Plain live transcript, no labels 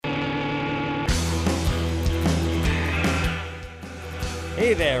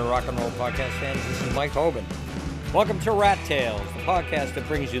Hey there, rock and roll podcast fans. This is Mike Hogan. Welcome to Rat Tales, the podcast that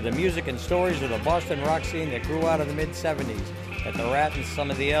brings you the music and stories of the Boston rock scene that grew out of the mid-'70s at the Rat and some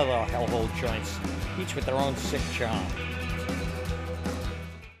of the other hellhole joints, each with their own sick charm.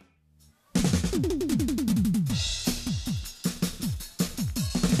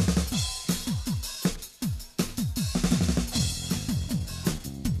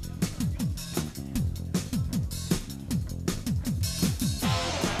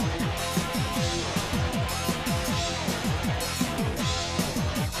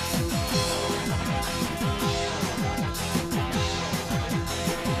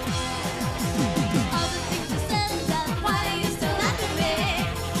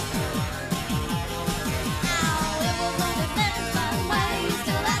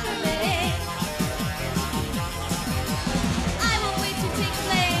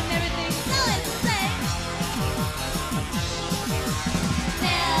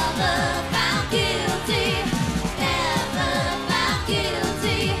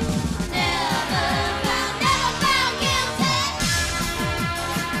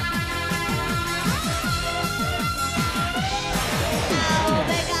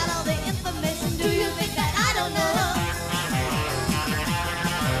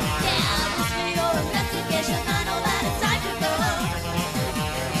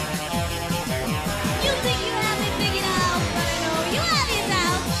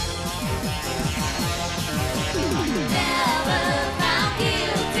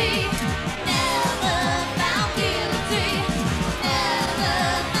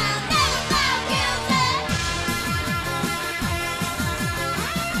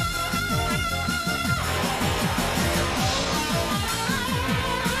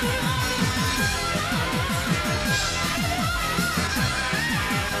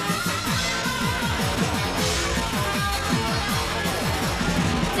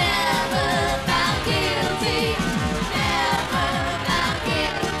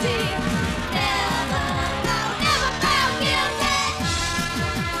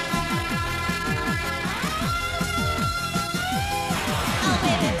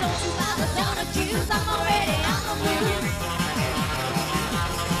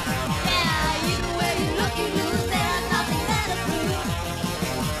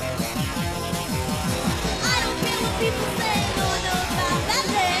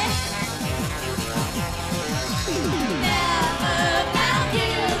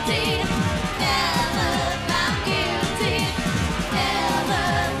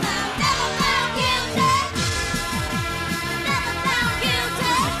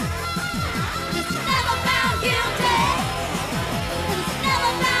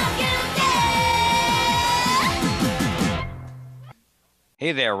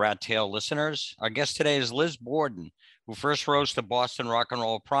 Hey there, Rat Tail listeners. Our guest today is Liz Borden, who first rose to Boston rock and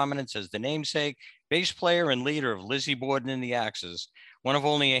roll prominence as the namesake, bass player, and leader of Lizzie Borden and the Axes, one of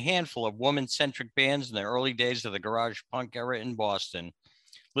only a handful of woman-centric bands in the early days of the garage punk era in Boston.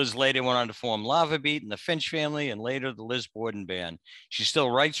 Liz later went on to form Lava Beat and the Finch Family, and later the Liz Borden Band. She still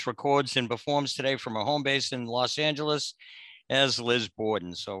writes, records, and performs today from her home base in Los Angeles as Liz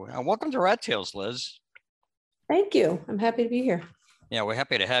Borden. So welcome to Rat Tails, Liz. Thank you. I'm happy to be here. Yeah, we're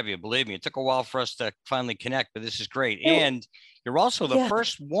happy to have you. Believe me, it took a while for us to finally connect, but this is great. And you're also the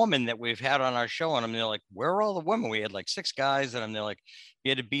first woman that we've had on our show. And I'm there like, where are all the women? We had like 6 guys, and I'm there like, we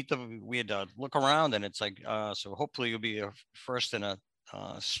had to look around, and it's like, so hopefully you'll be a first in a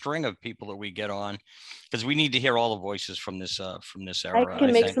string of people that we get on, because we need to hear all the voices from this era. I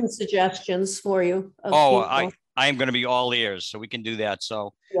can make some suggestions for you. I am going to be all ears, so we can do that.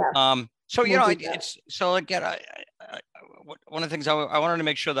 So, so you know, it's so again, one of the things I wanted to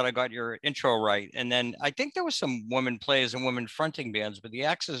make sure that I got your intro right, and then I think there was some women players and women fronting bands, but the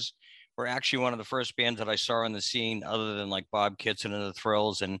Axes were actually one of the first bands that I saw on the scene, other than like Bob Kitson and the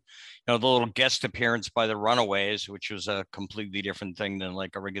Thrills, and the little guest appearance by the Runaways, which was a completely different thing than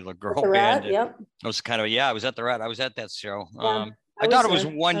like a regular girl band. Yep. It was kind of I was at the Rat. I was at that show. I thought it was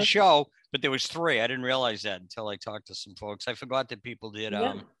one show, but there was 3. I didn't realize that until I talked to some folks. I forgot that people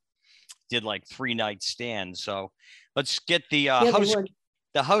did like 3-night stands. So let's get the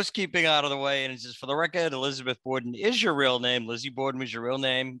housekeeping out of the way. And it's just for the record, Elizabeth Borden is your real name. Lizzie Borden was your real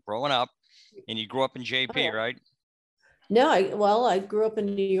name growing up, and you grew up in JP, right? No, I grew up in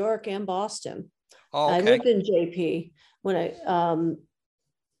New York and Boston. Oh, okay. I lived in JP when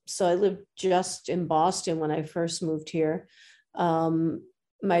so I lived just in Boston when I first moved here.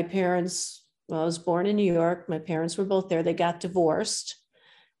 My parents, I was born in New York. My parents were both there. They got divorced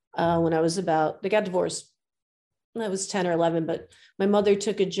they got divorced I was 10 or 11, but my mother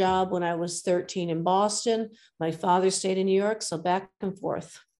took a job when I was 13 in Boston. My father stayed in New York, so back and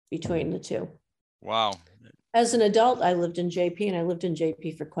forth between the two. Wow. As an adult, I lived in JP, and I lived in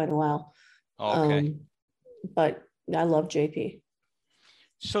JP for quite a while. Okay. But I love JP.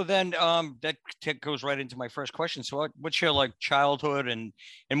 So then that goes right into my first question. So what's your like childhood and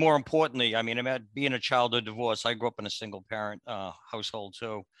more importantly, I mean, about being a child of divorce, I grew up in a single parent household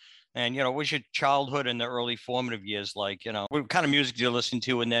too. And, what was your childhood and the early formative years like, what kind of music did you listen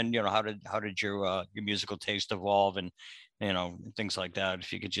to? And then, how did your musical taste evolve and, things like that?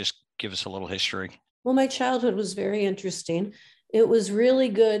 If you could just give us a little history. Well, my childhood was very interesting. It was really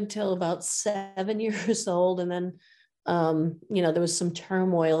good till about 7 years old. And then, there was some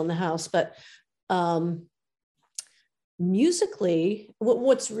turmoil in the house. But um, musically,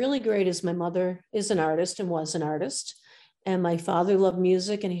 what's really great is my mother is an artist and was an artist. And my father loved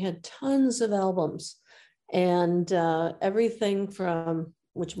music, and he had tons of albums. And everything from,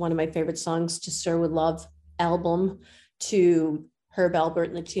 which one of my favorite songs, to Sir Would Love album, to Herb Alpert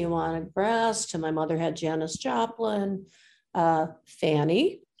and the Tijuana Brass, to my mother had Janis Joplin,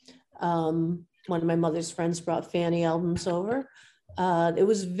 Fanny. One of my mother's friends brought Fanny albums over. It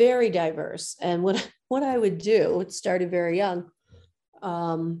was very diverse. And what I would do, it started very young.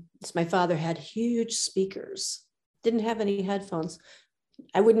 Is my father had huge speakers, didn't have any headphones.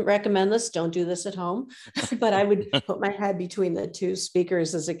 I wouldn't recommend this. Don't do this at home. But I would put my head between the two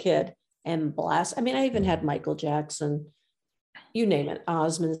speakers as a kid and blast. I mean, I even had Michael Jackson, you name it,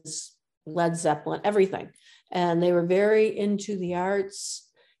 Osmonds, Led Zeppelin, everything. And they were very into the arts.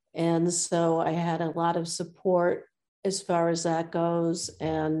 And so I had a lot of support as far as that goes.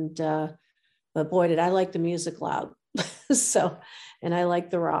 And, but boy, did I like the music loud. So, and I like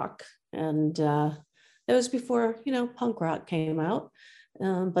the rock. And that was before, punk rock came out.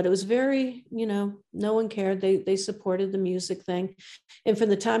 But it was very, no one cared. They supported the music thing. And from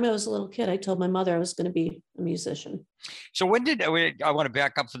the time I was a little kid, I told my mother I was going to be a musician. So when did I want to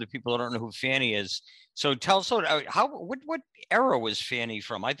back up for the people that don't know who Fanny is? So tell us what era was Fanny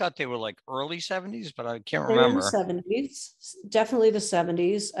from? I thought they were like early 70s, but I can't They were in the remember. 70s, definitely the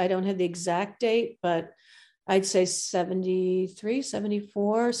 70s. I don't have the exact date, but I'd say 73,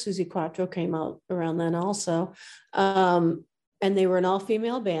 74. Susie Quattro came out around then also. And they were an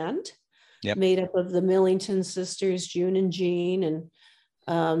all-female band Yep. made up of the Millington sisters, June and Jean. And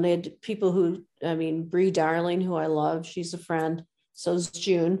they had people who, Brie Darling, who I love, she's a friend. So's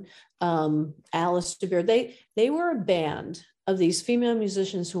June. Alice DeBeer. They were a band of these female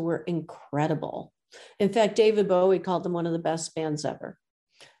musicians who were incredible. In fact, David Bowie called them one of the best bands ever.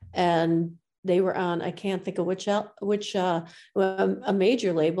 And they were on, I can't think of which a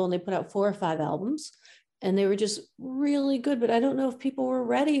major label, and they put out 4 or 5 albums, and they were just really good. But I don't know if people were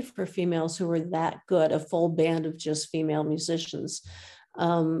ready for females who were that good, a full band of just female musicians.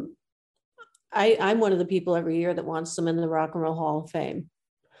 I'm one of the people every year that wants them in the Rock and Roll Hall of Fame.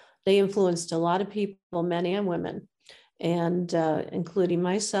 They influenced a lot of people, men and women, and including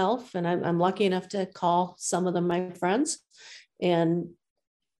myself. And I'm lucky enough to call some of them my friends. And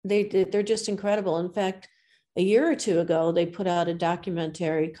they're just incredible. In fact, a year or two ago, they put out a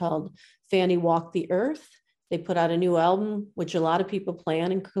documentary called Fanny Walked the Earth. They put out a new album, which a lot of people play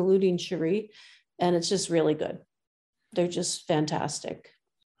on, including Cherie, and it's just really good. They're just fantastic.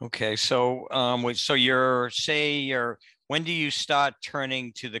 Okay, so when do you start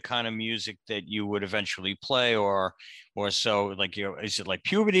turning to the kind of music that you would eventually play, or so like is it like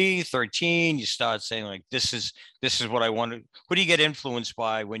puberty, 13? You start saying like this is what I want to. Who do you get influenced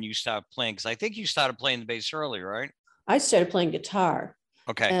by when you start playing? Because I think you started playing the bass early, right? I started playing guitar,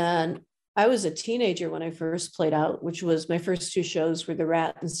 Okay. and I was a teenager when I first played out, which was my first 2 shows were the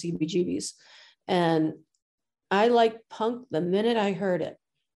Rat and CBGBs, and I liked punk the minute I heard it.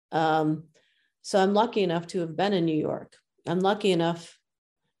 So I'm lucky enough to have been in New York. I'm lucky enough,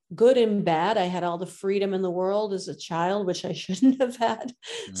 good and bad. I had all the freedom in the world as a child, which I shouldn't have had.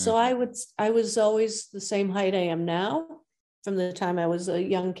 Mm-hmm. So I was always the same height I am now from the time I was a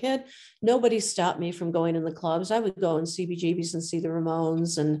young kid. Nobody stopped me from going in the clubs. I would go in CBGBs and see the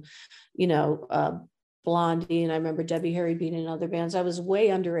Ramones and, Blondie. And I remember Debbie Harry being in other bands. I was way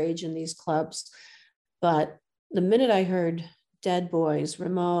underage in these clubs. But the minute I heard Dead Boys,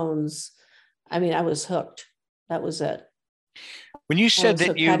 Ramones, I was hooked. That was it. When you said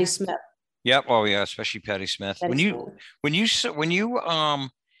that Patti Smith. Yep. Oh yeah, especially Patti Smith. Patti You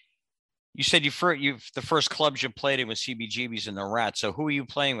said the first clubs you played in was CBGBs and the Rat. So who were you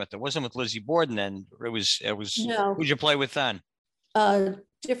playing with? It wasn't with Lizzie Borden then. It was No. Who'd you play with then?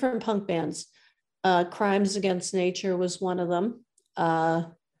 Different punk bands. Crimes Against Nature was one of them.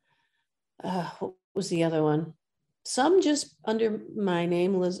 What was the other one? some just under my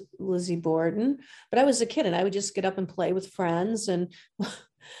name, Lizzie Borden. But I was a kid and I would just get up and play with friends. And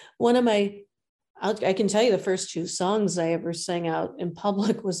one of my, I can tell you the first two songs I ever sang out in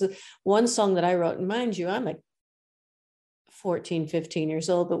public was one song that I wrote. And mind you, I'm like 14, 15 years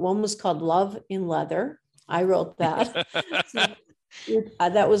old, but one was called Love in Leather. I wrote that. So,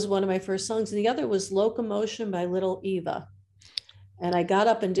 that was one of my first songs. And the other was Locomotion by Little Eva. And I got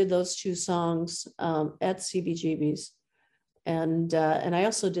up and did those two songs at CBGB's. And I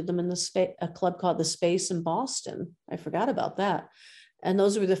also did them in a club called The Space in Boston. I forgot about that. And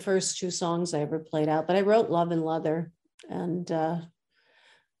those were the first two songs I ever played out. But I wrote Love in Leather, and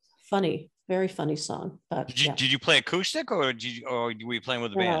funny, very funny song. But did you play acoustic, or were you playing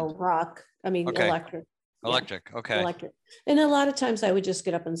with a band? Rock. I mean, Okay. Electric. Electric. Yeah, okay. Electric. And a lot of times I would just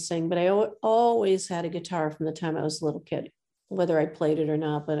get up and sing, but I always had a guitar from the time I was a little kid, whether I played it or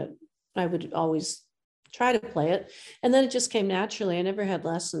not, but I would always try to play it. And then it just came naturally. I never had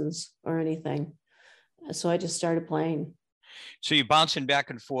lessons or anything. So I just started playing. So you're bouncing back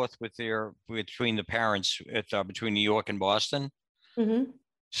and forth between the parents between New York and Boston. Mm-hmm.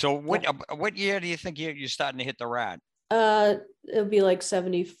 So what year do you think you're starting to hit the Rat? It'll be like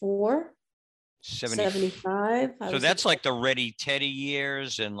 74. 75. So that's like the Ready Teddy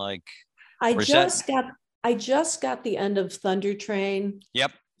years, and like I just got the end of Thunder Train.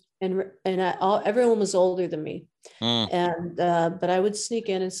 Yep. And everyone was older than me. Mm. And but I would sneak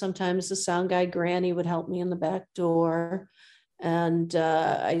in, and sometimes the sound guy Granny would help me in the back door. And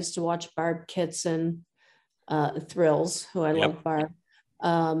I used to watch Barb Kitson, Thrills, who I love Barb.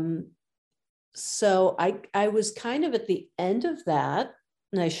 So I was kind of at the end of that,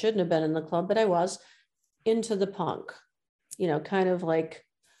 and I shouldn't have been in the club, but I was into the punk, kind of like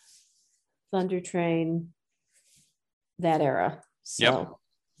Thunder Train, that era. So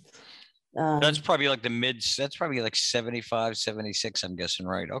that's probably like that's probably like 75, 76, I'm guessing,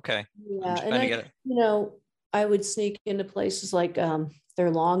 right? Okay. Yeah. And I would sneak into places like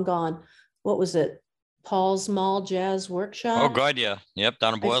they're long gone. What was it? Paul's Mall Jazz Workshop. Oh God, yeah. Yep,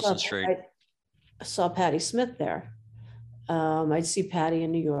 down on Boylston Street. I saw Patti Smith there. I'd see Patti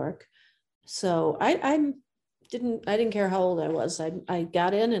in New York. So I didn't care how old I was. I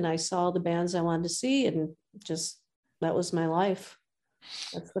got in and I saw the bands I wanted to see, and just that was my life.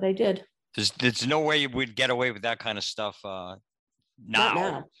 That's what I did. There's no way you would get away with that kind of stuff now. Not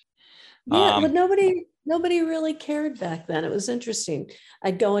now. Yeah, but nobody really cared back then. It was interesting.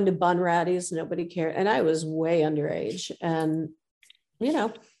 I'd go into Bunratty's, nobody cared, and I was way underage, and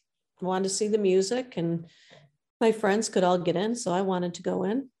wanted to see the music, and my friends could all get in, so I wanted to go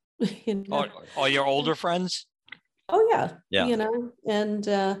in. All your older friends? Oh yeah. And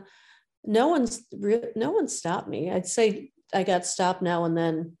no one stopped me. I'd say I got stopped now and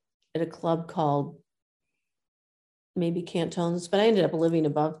then at a club called maybe Cantones, but I ended up living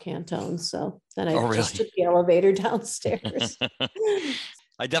above Cantones. So then I just took the elevator downstairs.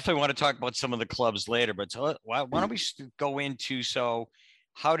 I definitely want to talk about some of the clubs later, but why don't we go into,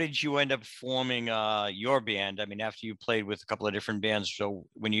 how did you end up forming your band? I mean, after you played with a couple of different bands, so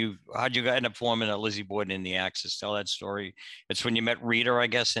how'd you end up forming a Lizzie Borden and the Axis? Tell that story. It's when you met Rita, I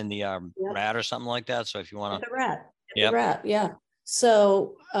guess, in the Rat or something like that. So if you want to. The Rat. The Rat, yeah.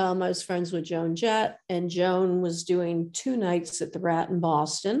 So I was friends with Joan Jett, and Joan was doing 2 nights at the Rat in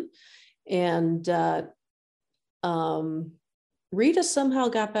Boston. And Rita somehow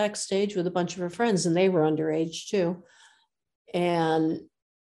got backstage with a bunch of her friends, and they were underage too. And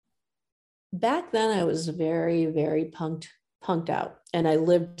back then I was very, very punked out, and I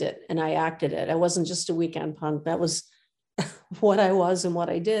lived it and I acted it. I wasn't just a weekend punk. That was what I was and what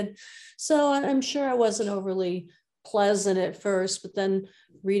I did. So I'm sure I wasn't overly pleasant at first, but then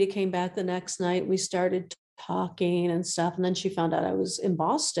Rita came back the next night. We started talking and stuff. And then she found out I was in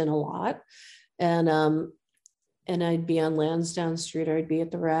Boston a lot. And I'd be on Lansdowne Street, or I'd be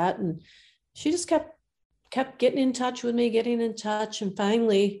at the Rat. And she just kept getting in touch with me, And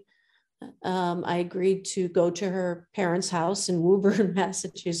finally, I agreed to go to her parents' house in Woburn,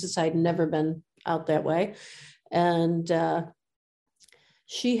 Massachusetts. I'd never been out that way. And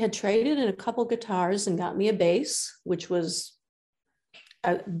she had traded in a couple guitars and got me a bass, which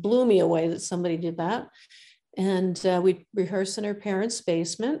blew me away that somebody did that. And we rehearsed in her parents'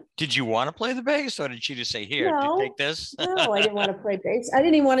 basement. Did you want to play the bass, or did she just say, "Here, take this"? No, I didn't want to play bass. I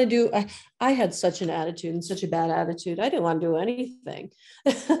didn't even want to do. I had such an attitude, and such a bad attitude. I didn't want to do anything.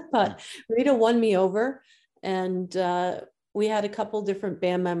 But Rita won me over, and we had a couple different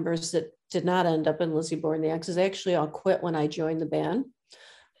band members that did not end up in Lizzie Borden and the Axis. They actually all quit when I joined the band.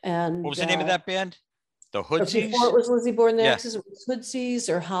 And what was the name of that band? The Hoodsies? Before it was Lizzie Borden and the Axis, it was Hoodsies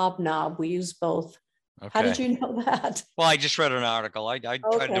or Hobnob. We used both. How Okay. did you know that? Well, I just read an article. I tried to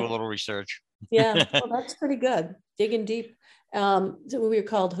do a Okay. little research. Yeah, well, that's pretty good. Digging deep. So we were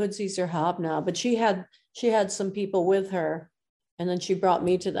called Hoodsies or Hobnob, but she had some people with her, and then she brought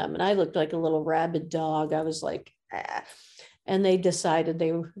me to them, and I looked like a little rabid dog. I was like, ah. And they decided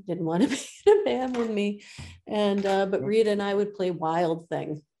they didn't want to be in a band with me, and but Rita and I would play Wild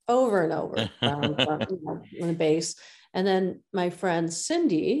Thing over and over on the bass, and then my friend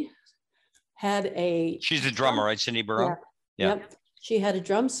Cindy had a She's the drum. drummer, right? Cindy Barone? Yeah. Yep. She had a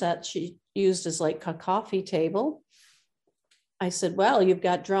drum set she used as like a coffee table. I said, well, you've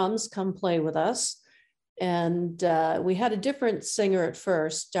got drums, come play with us. And we had a different singer at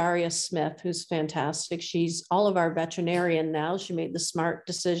first, Daria Smith, who's fantastic. She's all of our veterinarian now. She made the smart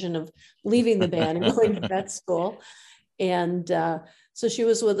decision of leaving the band and going to vet school. And so she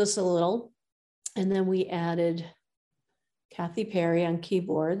was with us a little. And then we added Kathy Perry on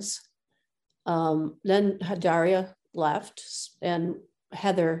keyboards. Then Daria left, and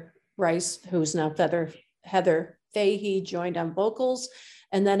Heather Rice, who's now Heather Fahey, joined on vocals,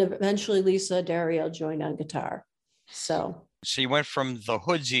 and then eventually Lisa Dario joined on guitar. So you went from the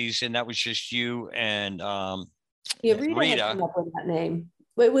Hoodsies, and that was just you and yeah, Rita had Rita. come up with that name.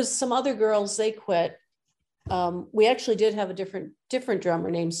 It was some other girls, they quit. We actually did have a different drummer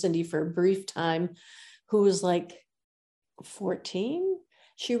named Cindy for a brief time, who was like 14.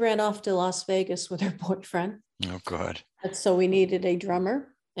 She ran off to Las Vegas with her boyfriend. Oh, God. So we needed a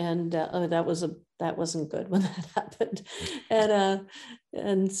drummer, and that wasn't good when that happened.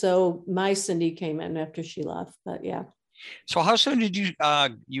 And so my Cindy came in after she left. But yeah. So how soon did you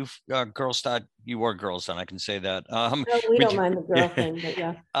girls start? You were girls then, I can say that. No, we don't mind the girl yeah. thing, but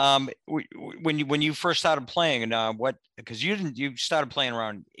yeah. When you first started playing, and because you started playing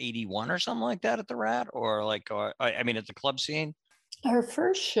around 81 or something like that at the Rat, or like I mean at the club scene? Our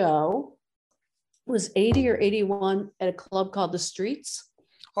first show was 80 or 81 at a club called The Streets.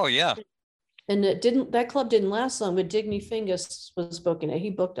 Oh yeah. And that club didn't last long, but Digny Fingus was booking it. He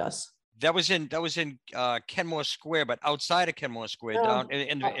booked us. That was in Kenmore Square, but outside of Kenmore Square, down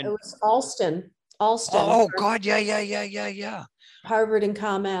in it was Alston. Oh God, yeah. Harvard and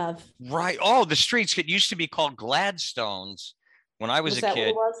Com Ave. Right. Oh, the streets. It used to be called Gladstones when I was a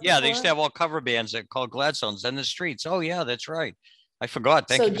kid. Yeah, they used to have all cover bands that called Gladstones. And the streets. Oh yeah, that's right. I forgot.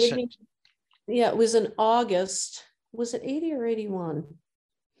 Thank you for saying. Yeah, it was in August. Was it 80 or 81?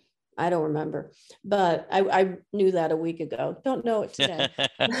 I don't remember, but I knew that a week ago. Don't know it today.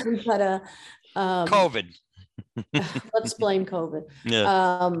 But COVID. Let's blame COVID.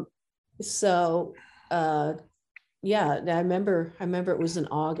 Yeah. So yeah, I remember it was in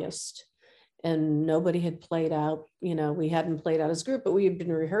August, and nobody had played out. We hadn't played out as a group, but we had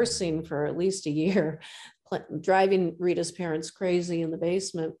been rehearsing for at least a year, driving Rita's parents crazy in the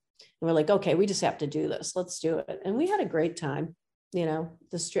basement. And we're like, okay, we just have to do this. Let's do it. And we had a great time. The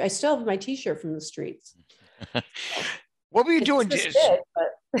street. I still have my T-shirt from the streets. What were you doing?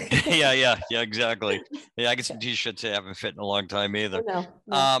 Yeah, exactly. Yeah, I get some T-shirts that haven't fit in a long time either.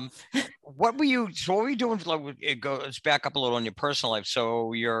 No. What were you doing? Let's back up a little on your personal life.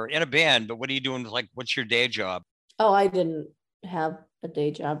 So you're in a band, but what are you doing? Like, what's your day job? Oh, I didn't have a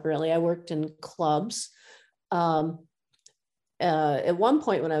day job really. I worked in clubs. At one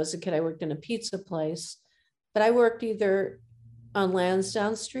point when I was a kid, I worked in a pizza place, but I worked either on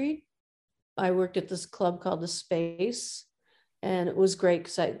Lansdowne Street. I worked at this club called The Space, and it was great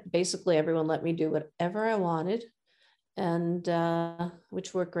because basically everyone let me do whatever I wanted, and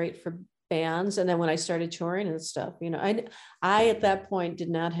which worked great for bands. And then when I started touring and stuff, I at that point did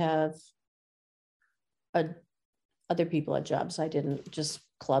not have other people at jobs. I didn't, just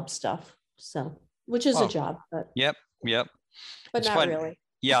club stuff. So, which is a job, but yep. But it's not fun. Really.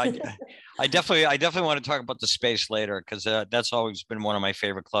 Yeah, I definitely want to talk about The Space later, because that's always been one of my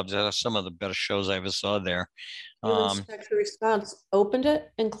favorite clubs. Some of the best shows I ever saw there. Human Sexual Response opened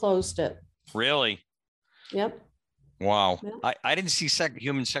it and closed it. Really? Yep. Wow. Yep. I didn't see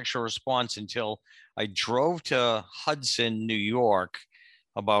Human Sexual Response until I drove to Hudson, New York,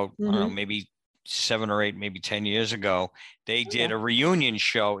 about I don't know, maybe 7 or 8, maybe 10 years ago. They did a reunion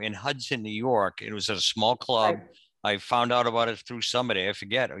show in Hudson, New York. It was at a small club. Right. I found out about it through somebody. I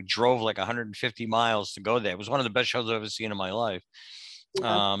forget. I drove like 150 miles to go there. It was one of the best shows I've ever seen in my life.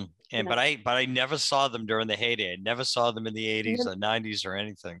 Yeah. But I never saw them during the heyday. I never saw them in the 80s or 90s or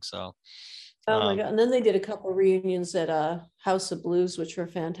anything. So. Oh my God. And then they did a couple of reunions at House of Blues, which were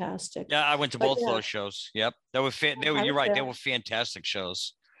fantastic. Yeah, I went to both those shows. Yep. They were you're right. They were fantastic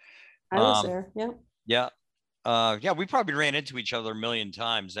shows. I was there. Yeah. Yeah. Yeah, we probably ran into each other a million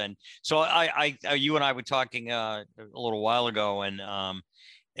times. And so you and I were talking a little while ago, and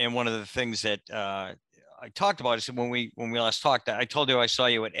one of the things that I talked about it when we last talked. I told you I saw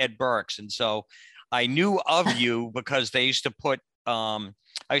you at Ed Burke's, and so I knew of you because they used to put.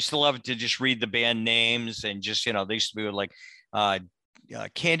 I used to love to just read the band names and just they used to be like uh,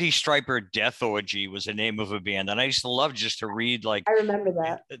 Candy Striper Death Orgy was the name of a band. And I used to love just to read like I remember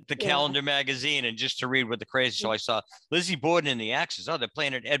that. the Yeah. calendar magazine and just to read what the crazy. So I saw Lizzie Borden in the Axis. Oh, they're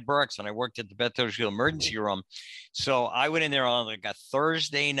playing at Ed Burke's, and I worked at the Beth Huddersfield emergency room. So I went in there on like a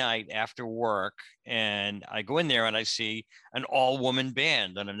Thursday night after work, and I go in there and I see an all-woman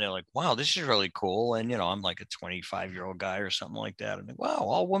band, and they're like, wow, this is really cool. And I'm like a 25-year-old guy or something like that. I'm like, wow,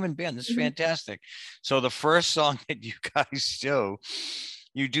 all-woman band, this is fantastic. So the first song that you guys do,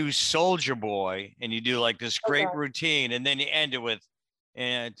 you do Soldier Boy, and you do like this great routine, and then you end it with,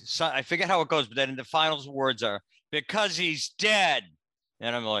 and so, I forget how it goes, but then the final words are "because he's dead,"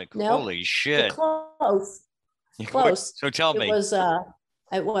 and I'm like, Nope. holy shit! Close. Close. So tell me.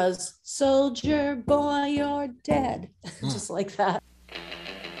 It was Soldier Boy, you're dead, just like that.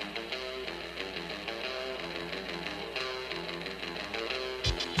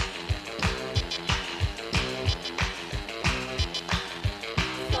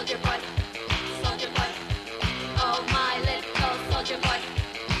 Soldier boy, oh my little soldier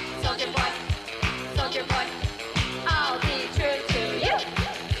boy, I'll be true to you.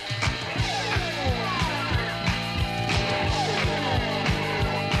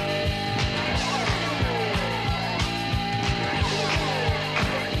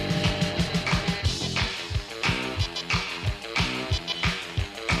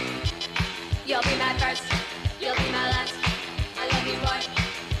 You'll be my first, you'll be my last. I love you, boy.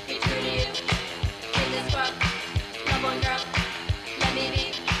 Be true to you. In this world, love one girl. Let me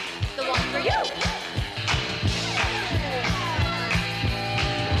be the one for you.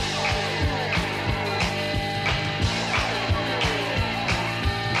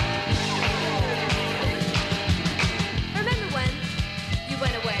 Remember when you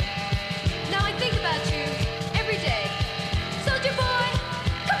went away? Now I think about you every day. Soldier boy,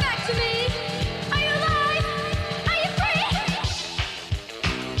 come back to me. Are you alive? Are you free?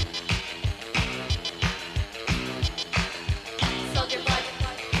 Soldier boy,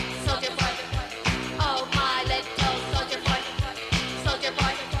 oh my little soldier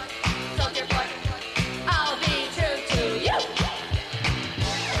boy, I'll be true to you.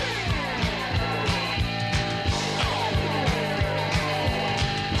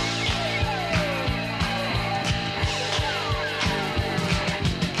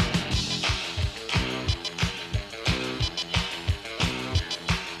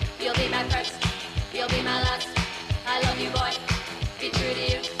 You'll be my first, you'll be my last. I love you, boy. Be true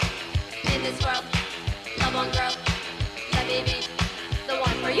to you. In this world, love one girl. Let me be the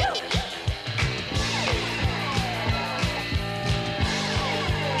one for you.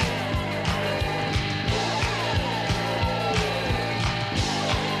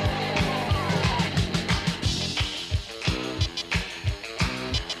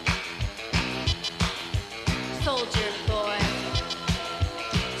 Soldier boy.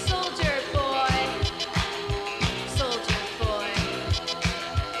 Soldier boy. Soldier boy.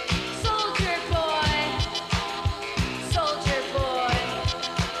 Soldier boy. Soldier boy.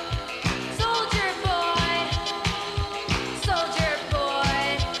 Soldier boy. Soldier boy.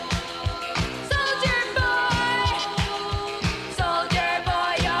 Soldier boy. Soldier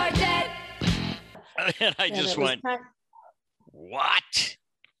boy, you're dead. And I just went, what?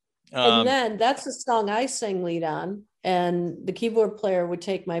 And then that's the song I sang lead on. And the keyboard player would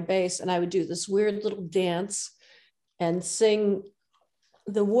take my bass and I would do this weird little dance and sing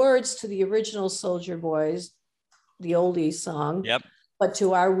the words to the original Soldier Boys, the oldie song, Yep. but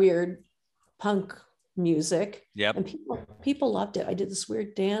to our weird punk music. Yep. And people loved it. I did this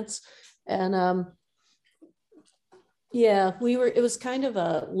weird dance. And yeah, it was kind of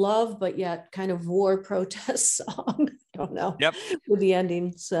a love, but yet kind of war protest song. I don't know. Yep. With the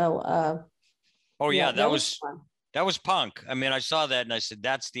ending. So Oh yeah, that was fun. that was punk. I mean, I saw that and I said,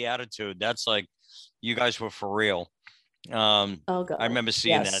 that's the attitude. That's like, you guys were for real. Oh God. I remember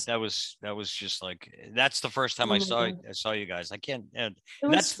seeing Yes. that. That was just like, that's the first time Oh I my saw you guys. I can't. And It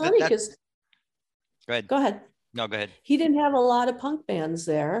was funny because go ahead. go ahead. No, go ahead. He didn't have a lot of punk bands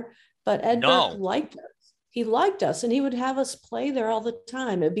there, but Ed Burke liked us. He liked us and he would have us play there all the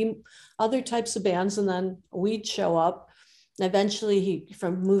time. It'd be other types of bands and then we'd show up. And eventually he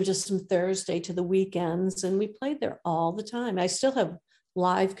moved us from Thursday to the weekends and we played there all the time. I still have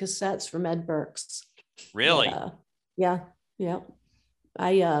live cassettes from Ed Burke's. Really? Yeah.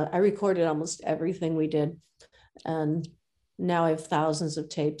 I recorded almost everything we did. And now I have thousands of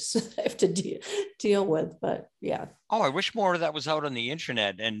tapes that I have to deal with. But yeah. Oh, I wish more of that was out on the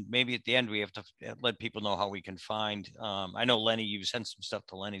internet. And maybe at the end we have to let people know how we can find. I know Lenny, you've sent some stuff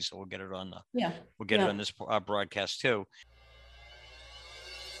to Lenny, so we'll get it on the. Yeah. We'll get it on this broadcast too.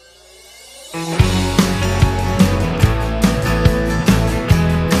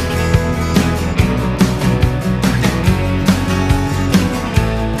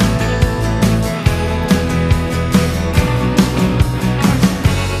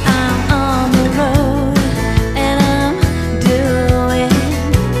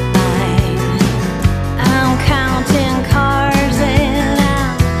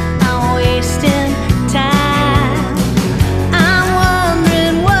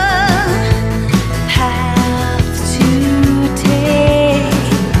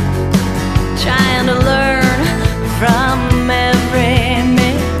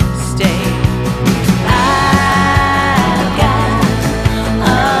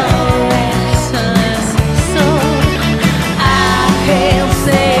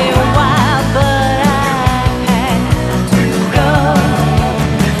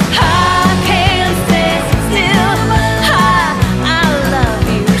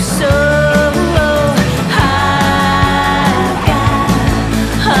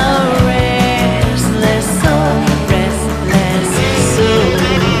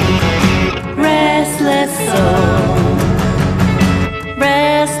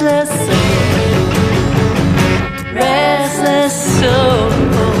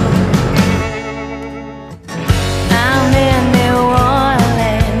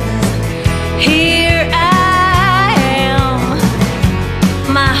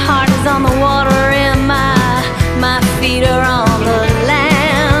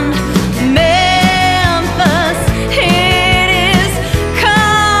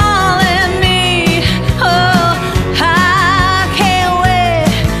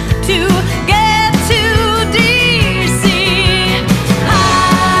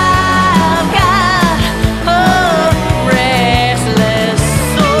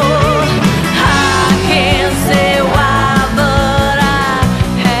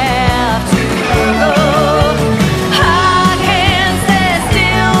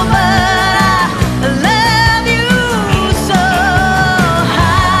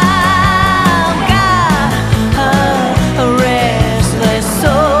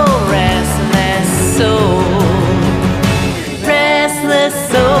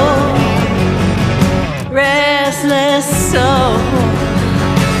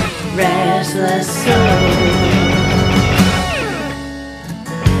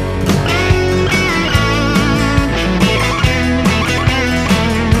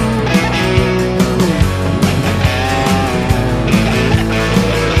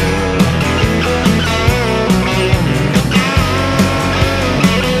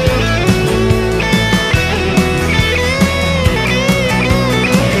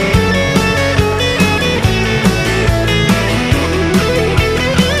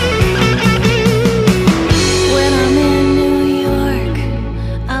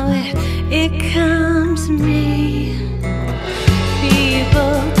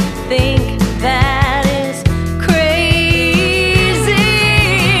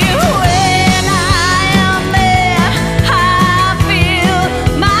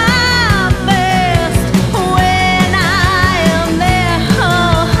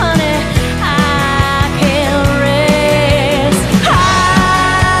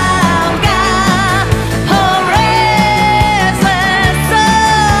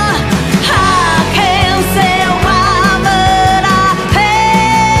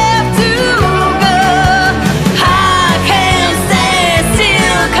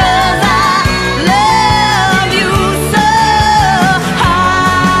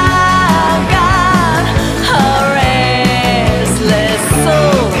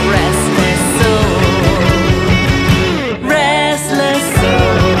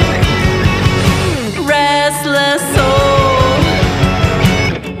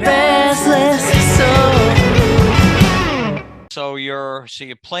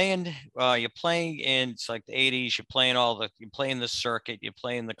 You're playing in, it's like the 80s, you're playing the circuit, you're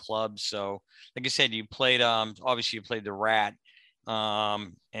playing the clubs. So like I said, you played, obviously you played the Rat,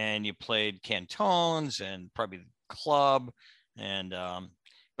 and you played Cantones and probably the club, and,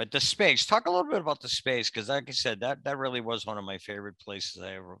 but the Space, talk a little bit about the Space. Cause like I said, that really was one of my favorite places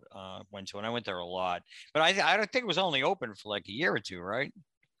I ever went to. And I went there a lot, but I don't think it was only open for like a year or two, right?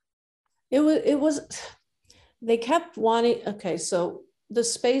 It was, they kept wanting, okay. So the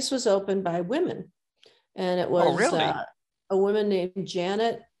Space was opened by women, and it was really? A woman named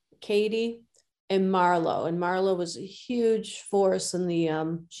Janet, Katie, and Marlo. And Marlo was a huge force in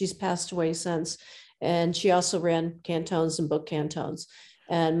the, she's passed away since. And she also ran cantones and book cantones.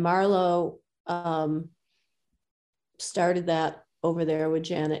 And Marlo started that over there with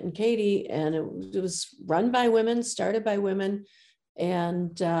Janet and Katie. And it was run by women, started by women.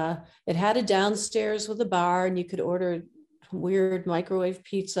 And it had a downstairs with a bar, and you could order weird microwave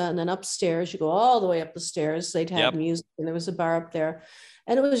pizza. And then upstairs, you go all the way up the stairs, they'd have music, and there was a bar up there.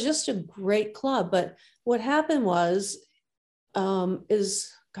 And it was just a great club. But what happened was,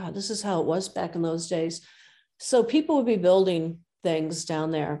 God, this is how it was back in those days. So people would be building things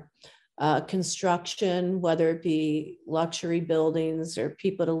down there, construction, whether it be luxury buildings or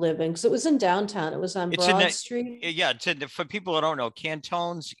people to live in, because it was in downtown. It was on Broad Street. Yeah, for people that don't know,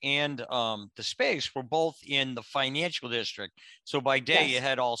 Cantones and the Space were both in the financial district. So by day you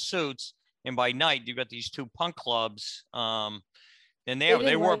had all suits, and by night you got these two punk clubs. And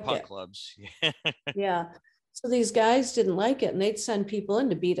they were punk clubs. Yeah. So these guys didn't like it, and they'd send people in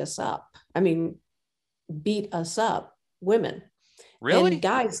to beat us up. I mean, beat us up, women. Really? And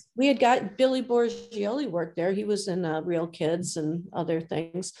guys, we had got Billy Borgioli worked there. He was in Real Kids and other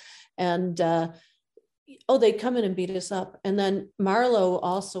things. And they'd come in and beat us up. And then Marlo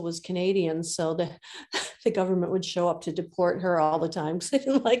also was Canadian. So the government would show up to deport her all the time because they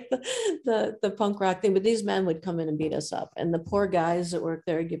didn't like the punk rock thing. But these men would come in and beat us up. And the poor guys that worked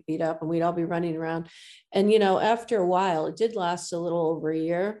there would get beat up, and we'd all be running around. And, after a while, it did last a little over a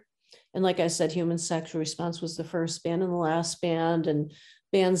year. And like I said, Human Sexual Response was the first band and the last band, and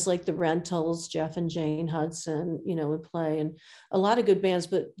bands like the Rentals, Jeff and Jane Hudson, would play, and a lot of good bands.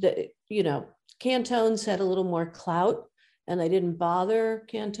 But Cantones had a little more clout, and they didn't bother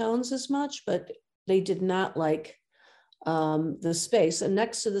Cantones as much, but they did not like the Space. And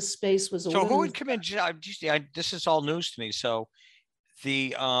next to the Space was a who would come in? This is all news to me. So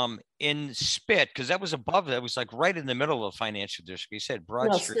the in Spit, because that was above, that was like right in the middle of the financial district. You said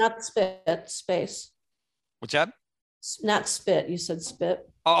Broad Street. No, it's not Spit, Space. What's that? Not Spit. You said Spit.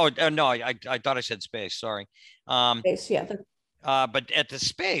 Oh no, I thought I said Space. Sorry. Space, yeah. But at the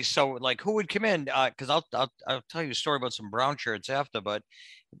Space, so like who would come in? Because I'll tell you a story about some brown shirts after. But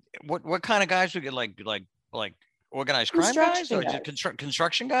what kind of guys would get like organized crime guys or just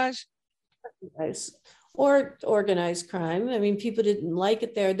construction guys? Or organized crime. I mean, people didn't like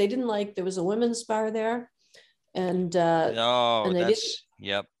it there. They didn't like, there was a women's bar there, and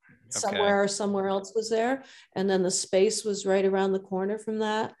yep. Somewhere else was there, and then the Space was right around the corner from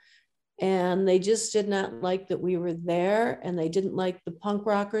that, and they just did not like that we were there, and they didn't like the punk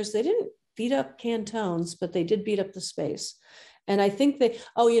rockers. They didn't beat up Cantones, but they did beat up the Space. And I think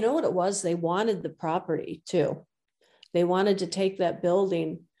you know what it was? They wanted the property too. They wanted to take that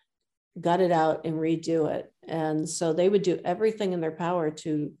building, gut it out, and redo it. And so they would do everything in their power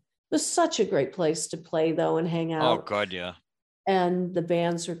to, it was such a great place to play though and hang out. Oh God, yeah. And the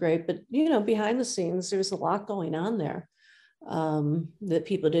bands were great, but behind the scenes, there was a lot going on there that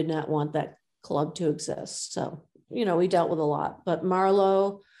people did not want that club to exist. So, we dealt with a lot, but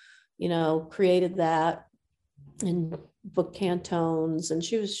Marlo, created that and booked Cantones, and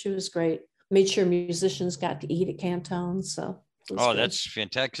she was great. Made sure musicians got to eat at Cantones. So good. That's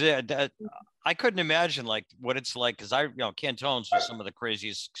fantastic. I couldn't imagine like what it's like, because Cantones was some of the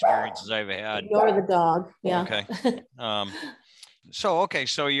craziest experiences I ever had. Ignore the dog. Yeah. Okay. So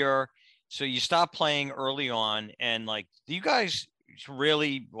you stopped playing early on, and like you guys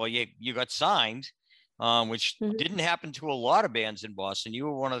really, you got signed, which didn't happen to a lot of bands in Boston. You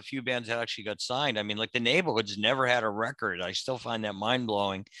were one of the few bands that actually got signed. I mean, like the Neighborhoods never had a record. I still find that mind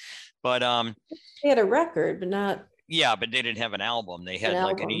blowing. But they had a record, but not. Yeah, but they didn't have an album. They had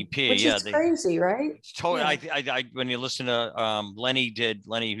like an EP. Which is crazy, right? Totally. Yeah. I when you listen to Lenny,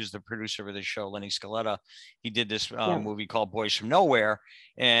 who's the producer of the show, Lenny Scaletta, he did this movie called Boys from Nowhere,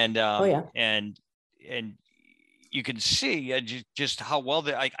 and and you can see just how well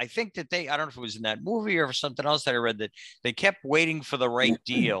I think that I don't know if it was in that movie or something else that I read, that they kept waiting for the right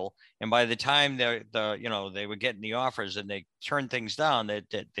deal, and by the time they were getting the offers and they turned things down, I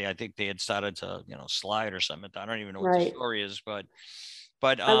think they had started to slide or something. I don't even know what the story is, but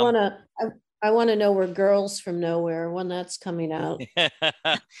I want to know where Girls from Nowhere, when that's coming out.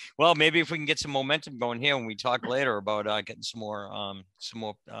 Well, maybe if we can get some momentum going here when we talk later about getting some more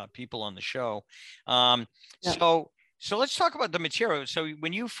people on the show. So let's talk about the material. So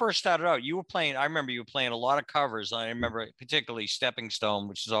when you first started out, you were playing, I remember you were playing a lot of covers. I remember particularly Stepping Stone,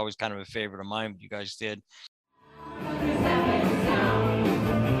 which is always kind of a favorite of mine, you guys did.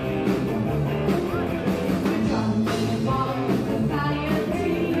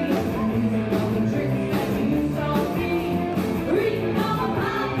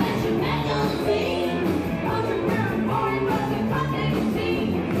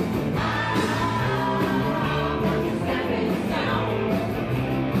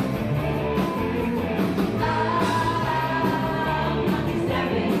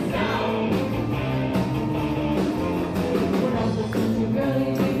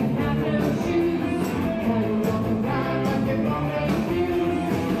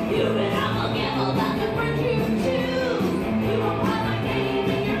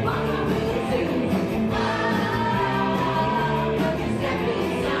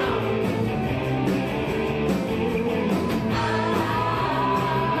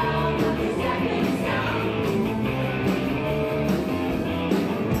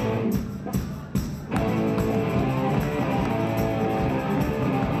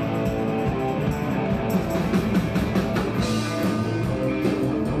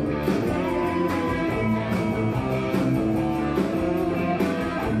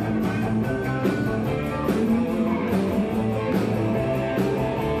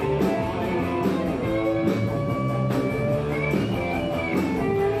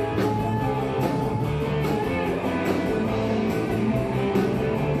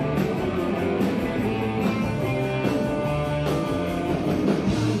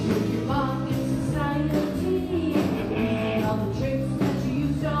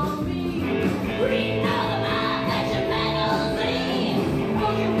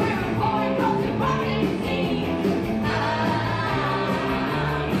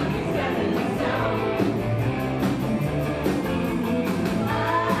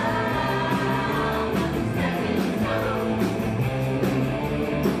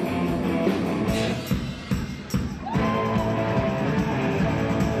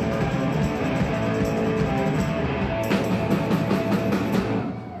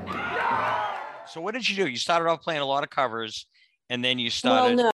 what did you do? You started off playing a lot of covers, and then you Well,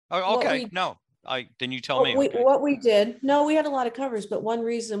 started. no. Oh, what okay. we- No, then you tell me. Okay. What we did, no, we had a lot of covers, but one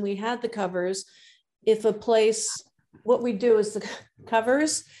reason we had the covers, if a place, what we do is the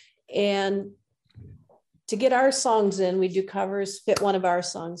covers, and to get our songs in, we do covers, fit one of our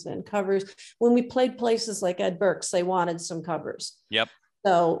songs in covers. When we played places like Ed Burke's, they wanted some covers. Yep.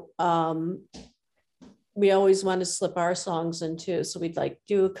 So we always wanted to slip our songs in too. So we'd like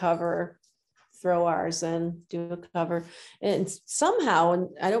do a cover, throw ours in, do a cover. And somehow, and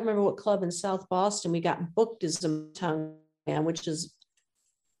I don't remember what club in South Boston, we got booked as a Motown band, which is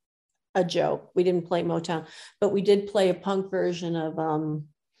a joke. We didn't play Motown, but we did play a punk version of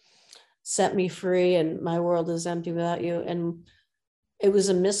Set Me Free and My World Is Empty Without You. And it was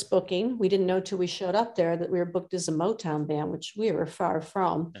a misbooking. We didn't know till we showed up there that we were booked as a Motown band, which we were far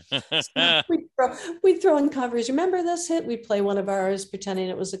from. So we'd throw in covers. Remember this hit? We'd play one of ours pretending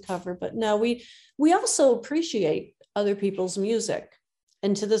it was a cover. But no, we also appreciate other people's music.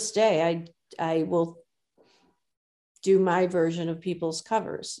 And to this day, I will do my version of people's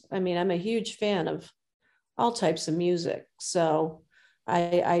covers. I mean, I'm a huge fan of all types of music. So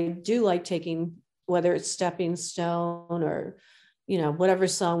I do like taking, whether it's Stepping Stone or, you know, whatever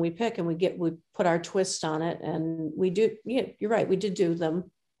song we pick, and we put our twist on it. And we do, yeah, you're right. We did do them,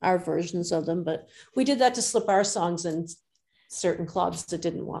 our versions of them, but we did that to slip our songs in certain clubs that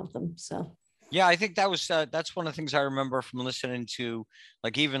didn't want them. So. Yeah, I think that was that's one of the things I remember from listening to,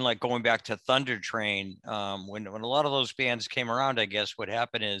 like even like going back to Thunder Train, when a lot of those bands came around. I guess what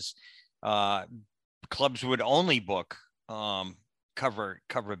happened is clubs would only book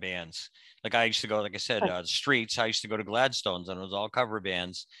cover bands. Like I used to go, like I said, Streets. I used to go to Gladstone's, and it was all cover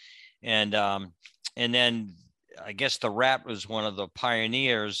bands, and then I guess the Rat was one of the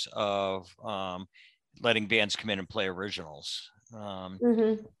pioneers of letting bands come in and play originals,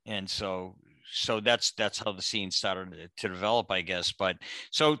 and so that's how the scene started to develop, I guess. But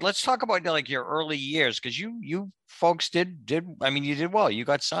so let's talk about like your early years, because you folks did I mean, you did well. You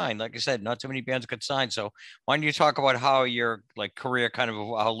got signed, like I said, not too many bands got signed. So why don't you talk about how your like career, kind of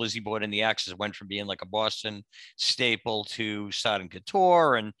how Lizzie Borden and the Axes went from being like a Boston staple to starting to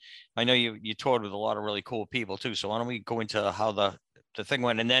tour? And I know you toured with a lot of really cool people too. So why don't we go into how the thing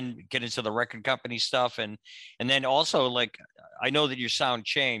went, and then get into the record company stuff, and then also, like, I know that your sound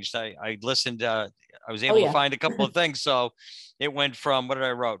changed. I listened, I was able to find a couple of things. So it went from, what did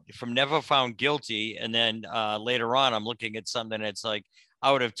I wrote? From Never Found Guilty, and then later on I'm looking at something that's like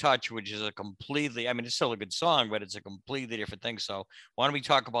Out of Touch, which is a completely, I mean, it's still a good song, but it's a completely different thing. So why don't we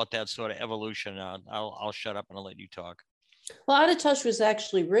talk about that sort of evolution? I'll shut up and I'll let you talk. Well, Out of Touch was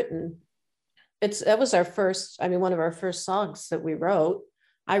actually written. That was our first, I mean, one of our first songs that we wrote.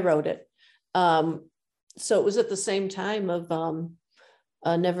 I wrote it. So it was at the same time of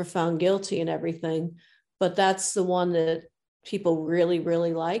Never Found Guilty and everything. But that's the one that people really,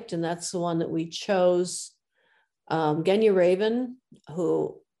 really liked. And that's the one that we chose. Genya Raven,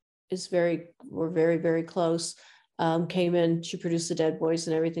 who is we're very, very close, came in. She produced the Dead Boys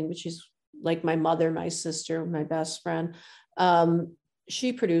and everything, but she's like my mother, my sister, my best friend.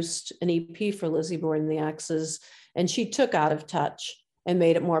 She produced an EP for Lizzie Borden and the Axes, and she took Out of Touch and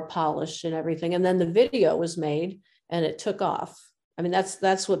made it more polished and everything. And then the video was made and it took off. I mean,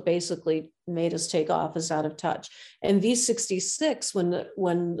 that's what basically made us take off, is Out of Touch. And V66,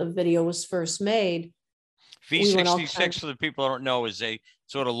 when the video was first made. V66, for the people who don't know, is a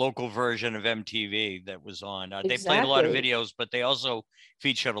sort of local version of MTV that was on. They played a lot of videos, but they also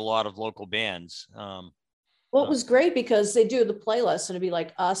featured a lot of local bands. Well, it was great because they do the playlist and it'd be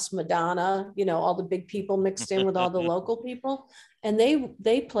like us, Madonna, you know, all the big people mixed in with all the local people. And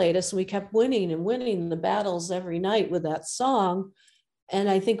they played us, and we kept winning and winning the battles every night with that song. And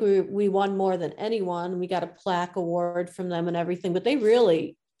I think we won more than anyone. We got a plaque award from them and everything, but they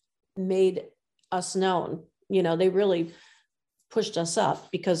really made us known. You know, they really pushed us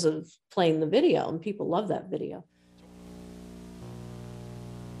up because of playing the video, and people love that video.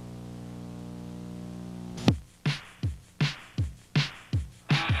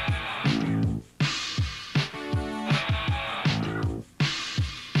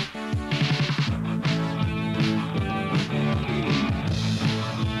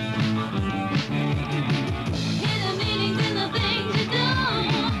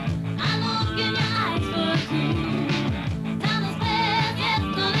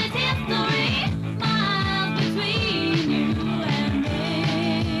 Between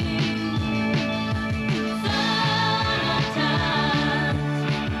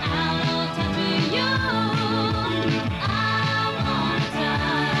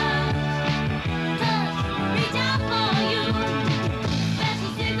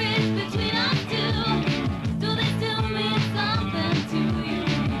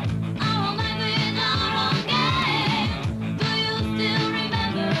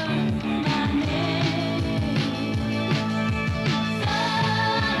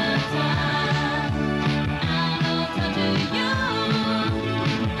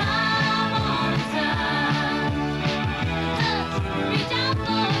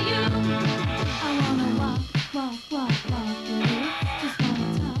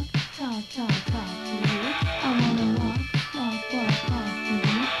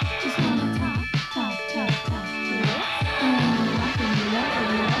Just wanna talk, talk, talk, talk to you. I love you, love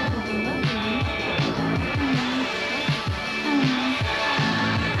you, love you, love you.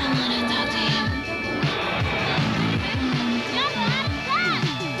 I wanna talk to you.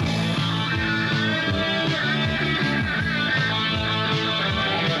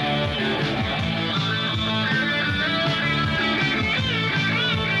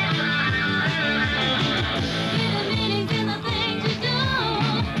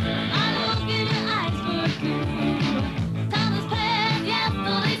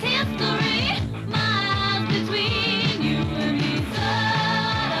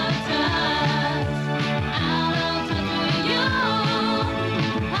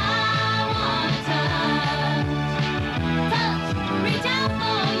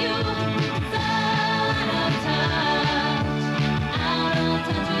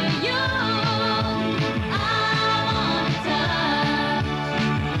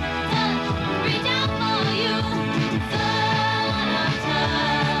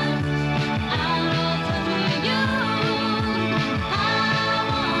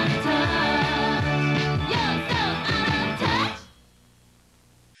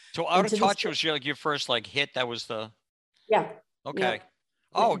 So Out And of to this Touch day- was like your first like hit. That was the Yeah. okay. Yeah,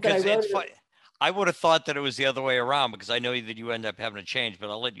 Oh, but I because wrote it's it- fun. I would have thought that it was the other way around because I know that you end up having to change,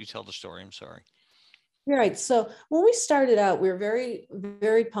 but I'll let you tell the story. I'm sorry. You're right. So when we started out, we were very,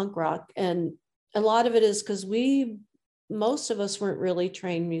 very punk rock. And a lot of it is because most of us weren't really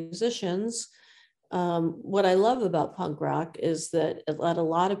trained musicians. What I love about punk rock is that it let a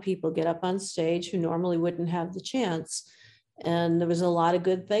lot of people get up on stage who normally wouldn't have the chance. And there was a lot of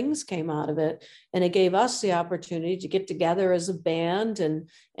good things came out of it. And it gave us the opportunity to get together as a band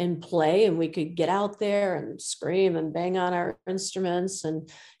and play, and we could get out there and scream and bang on our instruments. And,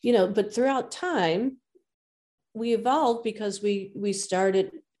 but throughout time, we evolved because we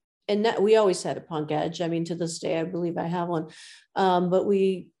started, and we always had a punk edge. I mean, to this day, I believe I have one. But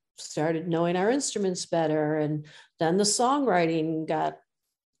we started knowing our instruments better, and then the songwriting got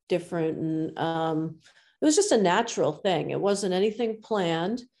different, and it was just a natural thing. It wasn't anything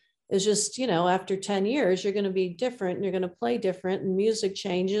planned. It's just, after 10 years, you're going to be different and you're going to play different, and music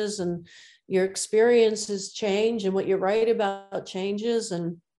changes and your experiences change and what you write about changes.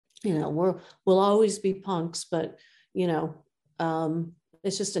 And, we'll always be punks, but,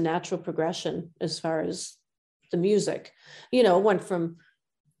 it's just a natural progression as far as the music. It went from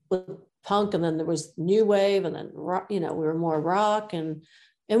with punk, and then there was new wave, and then rock, we were more rock, and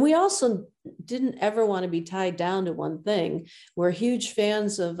we also didn't ever want to be tied down to one thing. We're huge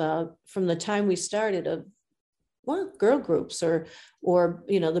fans of from the time we started of girl groups or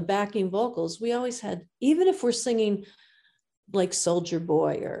the backing vocals. We always had, even if we're singing like Soldier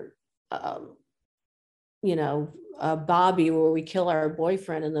Boy or Bobby, where we kill our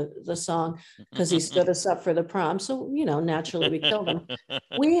boyfriend in the song because he stood us up for the prom. So, naturally we killed him.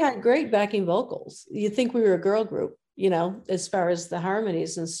 We had great backing vocals. You'd think we were a girl group, as far as the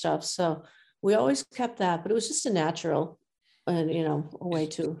harmonies and stuff. So we always kept that, but it was just a natural and, a way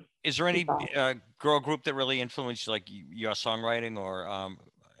to. Is there any evolve. girl group that really influenced like your songwriting or?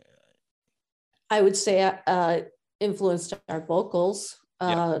 I would say influenced our vocals.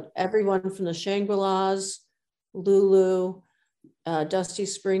 Yeah. Everyone from the Shangri-Las, Lulu, Dusty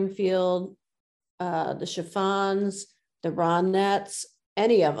Springfield, the Chiffons, the Ronettes,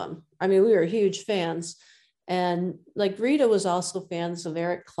 any of them. I mean, we were huge fans. And like Rita was also fans of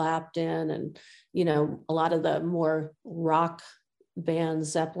Eric Clapton and, a lot of the more rock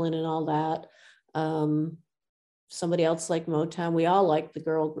bands, Zeppelin and all that. Somebody else like Motown. We all liked the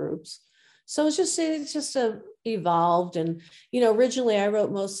girl groups. So it's just evolved. And, originally I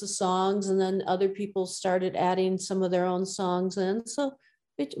wrote most of the songs, and then other people started adding some of their own songs in. So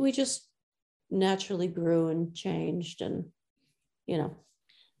we just naturally grew and changed, and,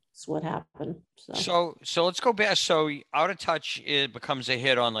 it's what happened. So let's go back. So Out of Touch, it becomes a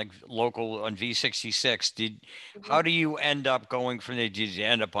hit on like local on V66. How do you end up going from there? Did you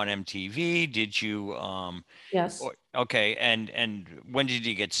end up on MTV? Did you Yes. Okay, and when did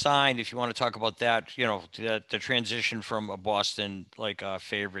you get signed? If you want to talk about that, the transition from a Boston like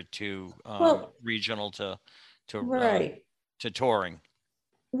favorite to regional to right. To touring.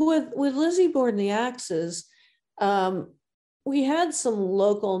 With Lizzie Borden and the Axes, we had some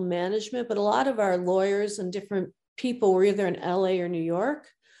local management, but a lot of our lawyers and different people were either in LA or New York.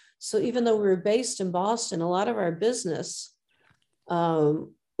 So even though we were based in Boston, a lot of our business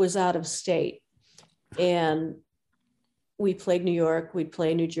was out of state. And we played New York, we'd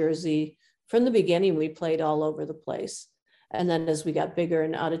play New Jersey. From the beginning, we played all over the place. And then as we got bigger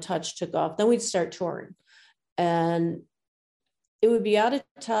and Out of Touch took off, then we'd start touring. And it would be Out of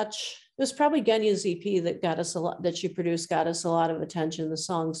Touch. It was probably Genya's EP that got us a lot, that she produced, got us a lot of attention. The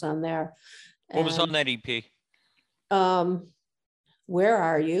songs on there. What was on And, that EP? Where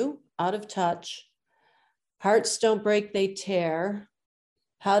Are You? Out of Touch. Hearts Don't Break, They Tear.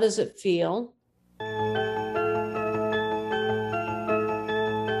 How Does It Feel?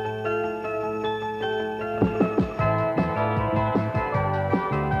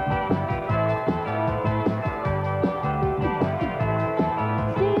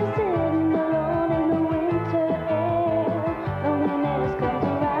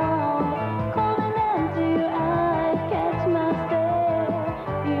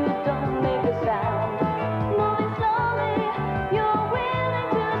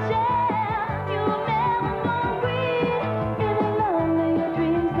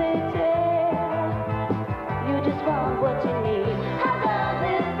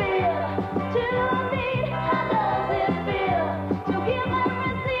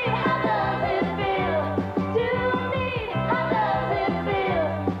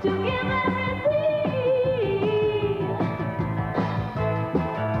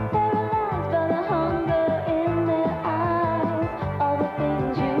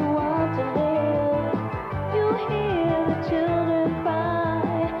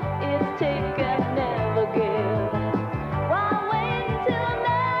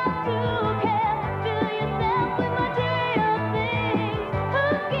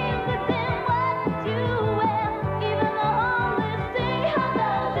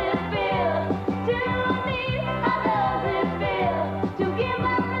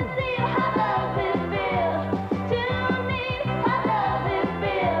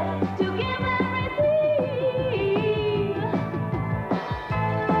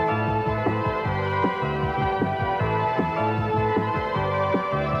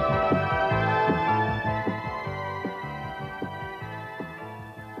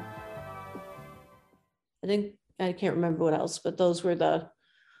 I can't remember what else, but those were the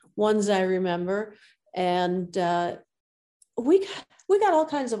ones I remember. And we got all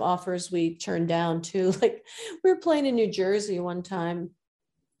kinds of offers we turned down too. Like we were playing in New Jersey one time,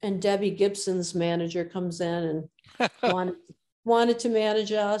 and Debbie Gibson's manager comes in and wanted to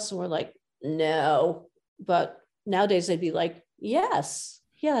manage us, and we're like, no. But nowadays I'd be like, yes,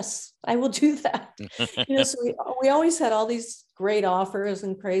 I will do that. So we always had all these great offers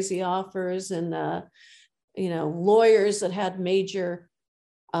and crazy offers, and lawyers that had major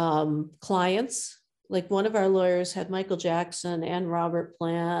clients. Like one of our lawyers had Michael Jackson and Robert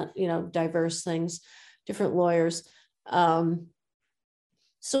Plant, diverse things, different lawyers. So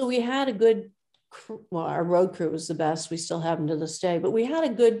we had a good, our road crew was the best. We still have them to this day, but we had a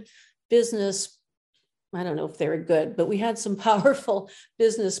good business. I don't know if they were good, but we had some powerful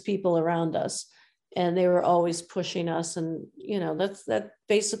business people around us, and they were always pushing us. And, that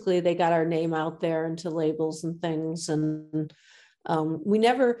basically they got our name out there into labels and things. And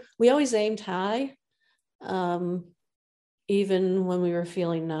we always aimed high, even when we were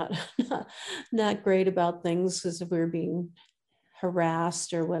feeling not great about things, because if we were being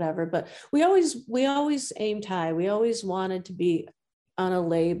harassed or whatever. But we always aimed high. We always wanted to be on a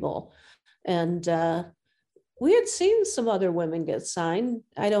label. And we had seen some other women get signed.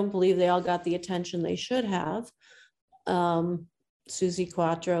 I don't believe they all got the attention they should have. Susie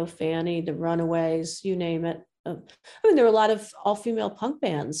Quattro, Fanny, the Runaways, you name it. There were a lot of all-female punk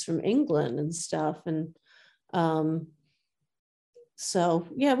bands from England and stuff. And so,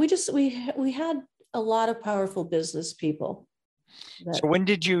 yeah, we had a lot of powerful business people. So when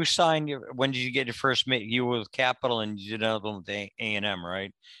did you when did you get your first, you were with Capitol and you did another one with A&M,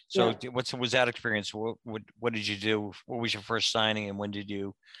 right? So yeah. What was that experience? What did you do? What was your first signing, and when did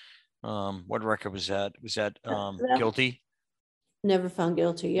you, what record was that? Was that Guilty? Never Found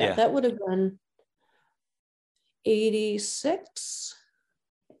Guilty. Yeah. That would have been 1986.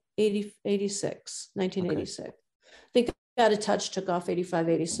 Okay. I think Out of Touch took off 85,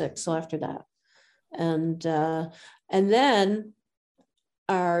 86. So after that. And then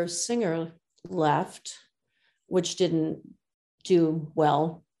our singer left, which didn't do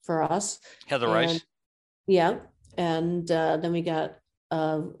well for us. Heather Rice. Yeah. And then we got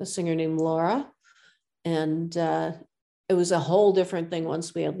a singer named Laura. And it was a whole different thing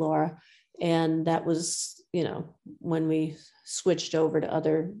once we had Laura. And that was, when we switched over to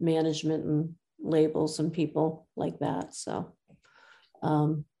other management and labels and people like that. So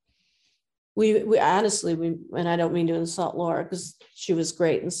we honestly, and I don't mean to insult Laura because she was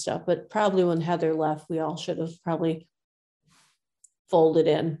great and stuff, but probably when Heather left, we all should have probably folded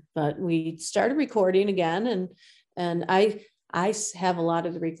in. But we started recording again, and I have a lot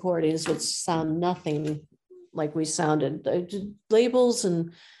of the recordings which sound nothing like we sounded. Labels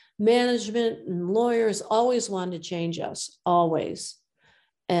and management and lawyers always wanted to change us, always.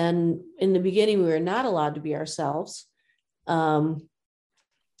 And in the beginning, we were not allowed to be ourselves.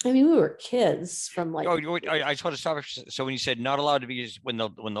 I mean, we were kids from like. Oh, I just want to stop. So when you said not allowed to be, when the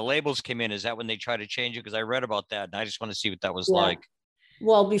labels came in, is that when they tried to change it? Because I read about that, and I just want to see what that was like.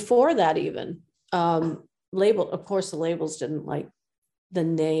 Well, before that, even of course, the labels didn't like the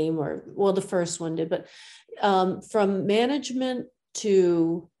name, or well, the first one did, but from management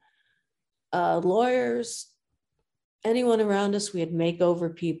to lawyers, anyone around us, we had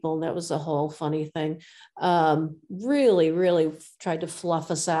makeover people, and that was a whole funny thing. Really tried to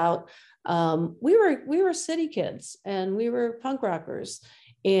fluff us out. We were city kids, and we were punk rockers,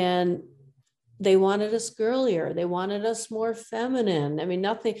 and they wanted us girlier. They wanted us more feminine. I mean,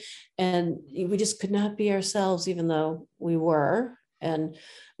 nothing, and we just could not be ourselves, even though we were. And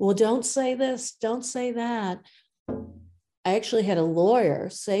well, don't say this, don't say that. I actually had a lawyer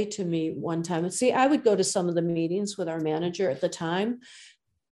say to me one time, and see, I would go to some of the meetings with our manager at the time,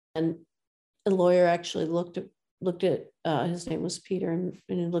 and the lawyer actually looked at his name was Peter, and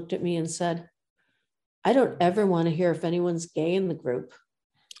he looked at me and said, I don't ever want to hear if anyone's gay in the group.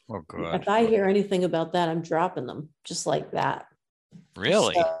 Oh, God. If I hear anything about that, I'm dropping them, just like that.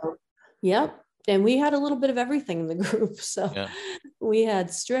 Really? So, yep. And we had a little bit of everything in the group. So we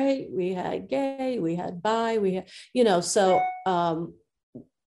had straight, we had gay, we had bi, we had, so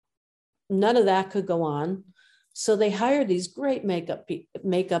none of that could go on. So they hired these great makeup and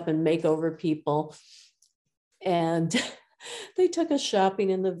makeover people. And they took us shopping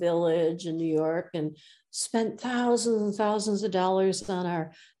in the Village in New York and spent thousands and thousands of dollars on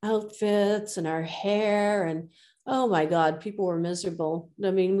our outfits and our hair. And oh my God, people were miserable.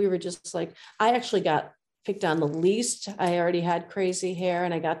 I mean, we were just like, I actually got picked on the least. I already had crazy hair,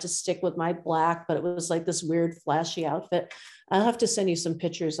 and I got to stick with my black, but it was like this weird flashy outfit. I'll have to send you some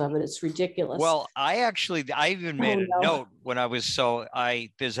pictures of it. It's ridiculous. Well, I even made a note when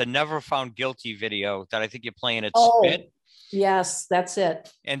there's a Never Found Guilty video that I think you're playing at Spit. Yes, that's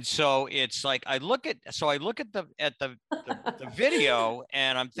it. And so it's like I look at the video,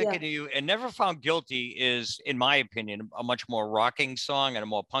 and I'm thinking of you. And Never Found Guilty is, in my opinion, a much more rocking song and a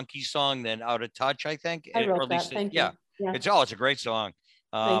more punky song than Out of Touch, I think. I wrote that. Thank you. Yeah. It's a great song.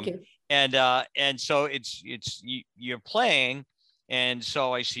 Thank you. And so you're playing, and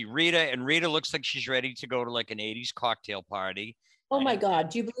so I see Rita, and Rita looks like she's ready to go to like an 80s cocktail party. Oh my God.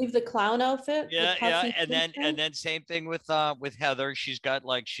 Do you believe the clown outfit? Yeah. And then same thing with Heather. She's got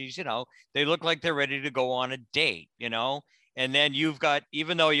they look like they're ready to go on a date, and then you've got,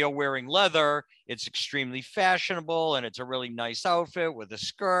 even though you're wearing leather, it's extremely fashionable, and it's a really nice outfit with a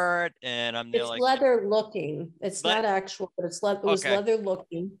skirt. And it's like, leather looking. It's not actual, but it was leather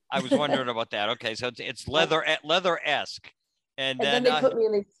looking. I was wondering about that. Okay. So it's leather-esque. And then they put me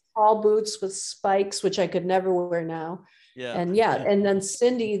in these tall boots with spikes, which I could never wear now. Yeah. And then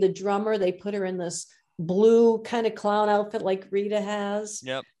Cindy, the drummer, they put her in this blue kind of clown outfit like Rita has.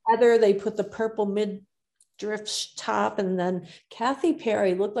 Yep. Heather, they put the purple midriff top, and then Kathy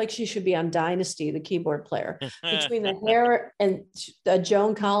Perry looked like she should be on Dynasty, the keyboard player, between the hair and the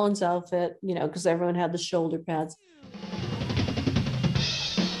Joan Collins outfit, because everyone had the shoulder pads.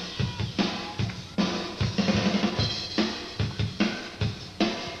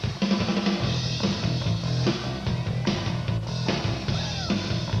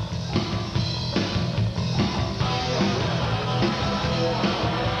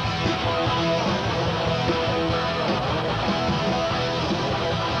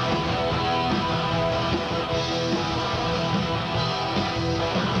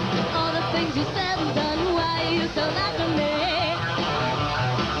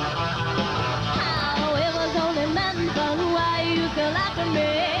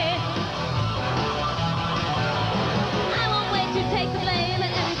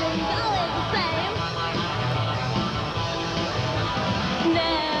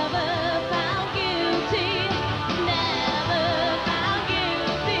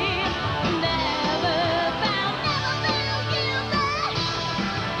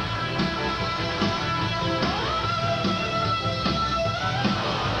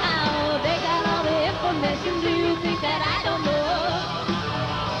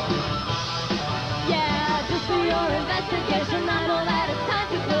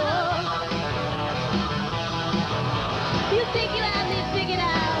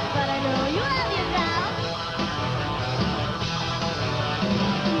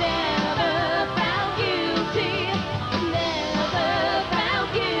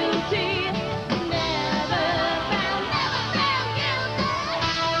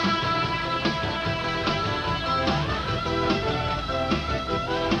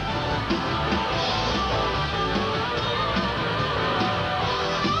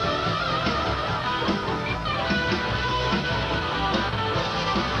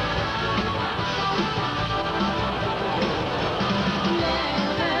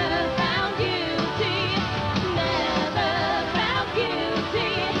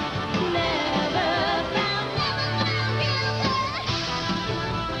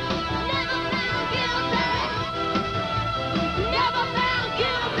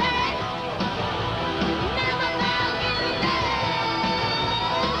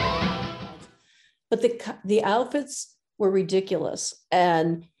 but the outfits were ridiculous.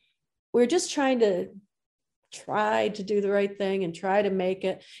 And we're just try to do the right thing and try to make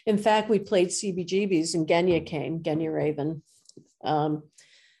it. In fact, we played CBGBs and Genya came, Genya Raven. And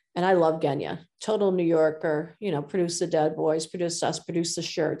I love Genya, total New Yorker, you know, produced the Dead Boys, produced us, produced the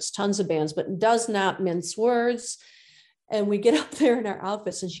Shirts, tons of bands, but does not mince words. And we get up there in our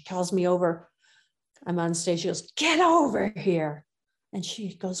outfits and she calls me over. I'm on stage. She goes, "Get over here." And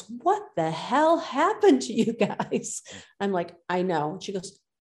she goes, "What the hell happened to you guys?" I'm like, "I know." She goes,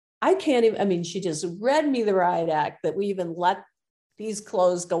 "I can't even," I mean, she just read me the riot act that we even let these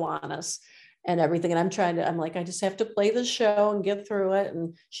clothes go on us and everything. And I'm like, "I just have to play the show and get through it."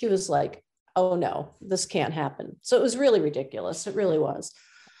 And she was like, "Oh no, this can't happen." So it was really ridiculous. It really was.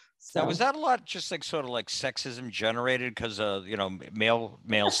 Now, So was that a lot just like sort of like sexism generated because you know,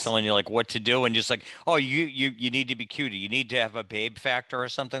 males telling you like what to do and just like, oh, you need to be cuter, you need to have a babe factor or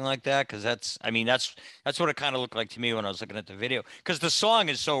something like that? Because I mean, that's what it kind of looked like to me when I was looking at the video. Because the song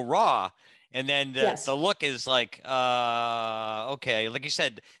is so raw, and then yes. the look is like, okay, like you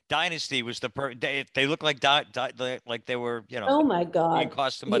said, Dynasty was they look like like they were, you know, Oh my being God.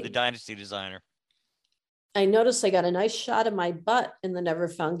 costumed by the Dynasty designer. I noticed I got a nice shot of my butt in the Never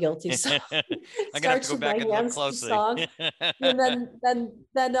Found Guilty song. I'm gonna have to Starts go with back my and look hands to closely. song. And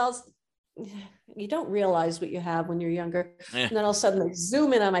then else you don't realize what you have when you're younger. And then all of a sudden they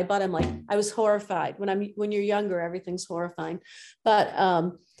zoom in on my butt. I'm like, I was horrified. When you're younger, everything's horrifying.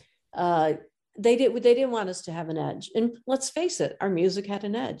 But they didn't want us to have an edge. And let's face it, our music had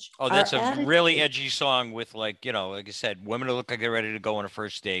an edge. Oh, that's Our a attitude- really edgy song with like, you know, like I said, women who look like they're ready to go on a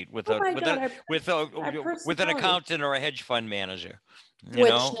first date with Oh my God, with our an personality, accountant or a hedge fund manager, you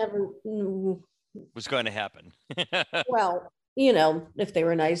which know, never was going to happen. well, you know, if they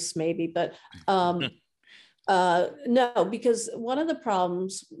were nice, maybe, but no, because one of the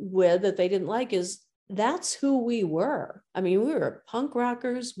problems with that they didn't like is that's who we were. I mean, we were punk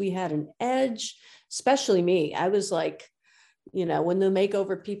rockers. We had an edge, especially me. I was like, you know, when the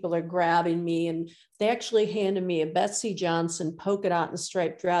makeover people are grabbing me, and they actually handed me a Betsy Johnson polka dot and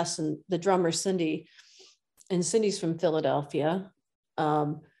striped dress, and the drummer Cindy, and Cindy's from Philadelphia,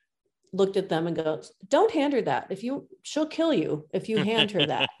 looked at them and goes, "Don't hand her that. She'll kill you if you hand her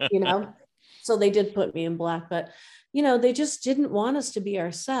that," you know? So they did put me in black, but you know, they just didn't want us to be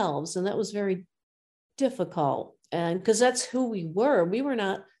ourselves. And that was very difficult. And because that's who we were. We were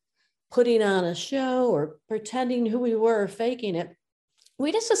not putting on a show or pretending who we were or faking it.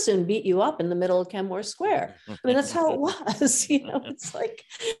 We just as soon beat you up in the middle of Kenmore Square. I mean, that's how it was. You know, it's like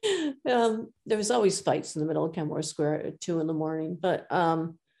there was always fights in the middle of Kenmore Square at 2 a.m. But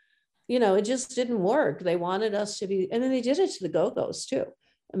you know, it just didn't work. They wanted us to be, and then they did it to the Go-Go's too.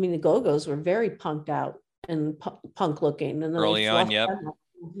 I mean, the Go-Go's were very punked out and punk looking. And then Early on, yep.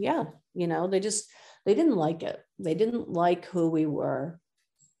 Yeah, you know, they didn't like it. They didn't like who we were.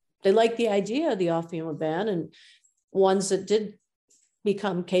 They liked the idea of the Off-Female Band and ones that did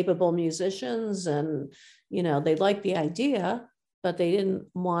become capable musicians, and you know, they liked the idea, but they didn't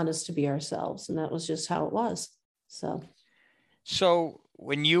want us to be ourselves, and that was just how it was. So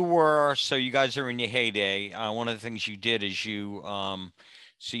when you guys are in your heyday, one of the things you did is you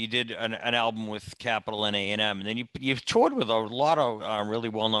did an album with Capitol and A&M, and then you've toured with a lot of really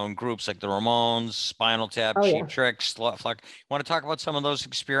well-known groups like the Ramones, Spinal Tap, Cheap Trick, Slutfuck. Want to talk about some of those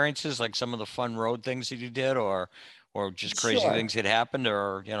experiences, like some of the fun road things that you did, or just crazy things that happened,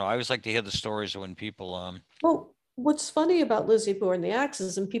 or you know, I always like to hear the stories of when people. Well, what's funny about Lizzie Borden and the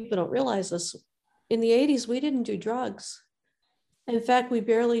Axes, and people don't realize this, in the 80s we didn't do drugs. In fact, we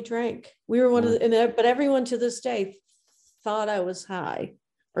barely drank. We were one of the, but everyone to this day thought I was high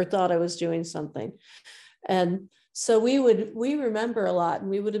or thought I was doing something. And so we remember a lot and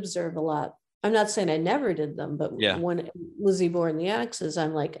we would observe a lot. I'm not saying I never did them, but when Lizzie Borden and the Axes,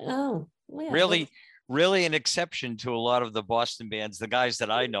 I'm like, oh, yeah, really an exception to a lot of the Boston bands. The guys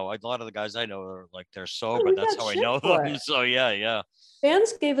that I know, a lot of the guys I know are like, they're sober. That's how I know them. So yeah.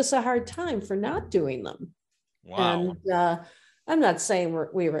 Bands gave us a hard time for not doing them. Wow. And I'm not saying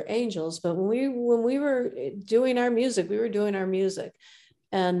we were angels, but when we were doing our music, we were doing our music.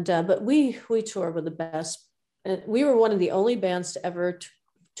 And but we toured with the best. And we were one of the only bands to ever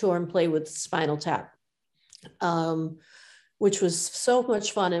tour and play with Spinal Tap, which was so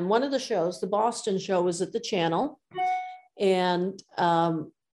much fun. And one of the shows, the Boston show, was at the Channel, and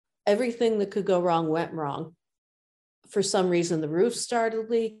everything that could go wrong went wrong. For some reason, the roof started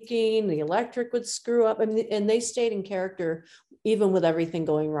leaking, the electric would screw up, and they stayed in character even with everything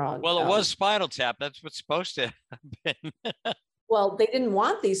going wrong. Well, it was Spinal Tap. That's what's supposed to happen. Well, they didn't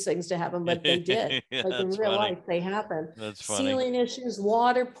want these things to happen, but they did. Yeah, like in real life, they happen. That's funny. Ceiling issues,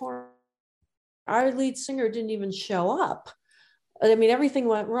 water pouring our lead singer didn't even show up. I mean, everything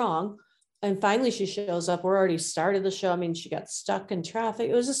went wrong. And finally she shows up. We're already started the show. I mean, she got stuck in traffic.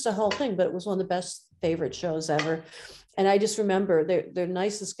 It was just a whole thing, but it was one of the best favorite shows ever. And I just remember they're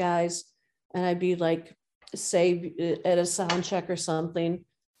nicest guys. And I'd be like, say at a sound check or something,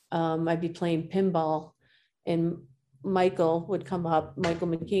 I'd be playing pinball and Michael would come up, Michael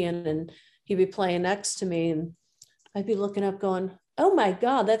McKeon, and he'd be playing next to me. And I'd be looking up going, oh my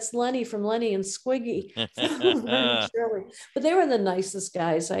God, that's Lenny from Lenny and Squiggy. But they were the nicest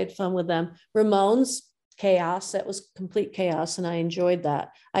guys. I had fun with them. Ramones, chaos. That was complete chaos. And I enjoyed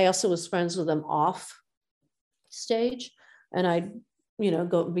that. I also was friends with them off stage. And I'd,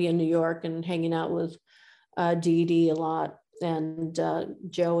 go be in New York and hanging out with Dee Dee a lot. And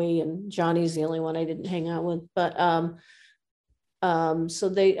Joey and Johnny's the only one I didn't hang out with. But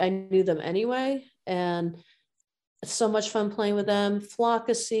so I knew them anyway. And so much fun playing with them. Flock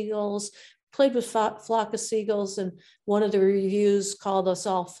of Seagulls, played with Flock of Seagulls, and one of the reviews called us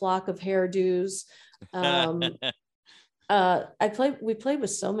all Flock of Hairdos. We played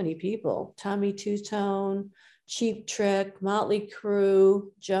with so many people: Tommy Two-Tone, Cheap Trick, Motley Crue,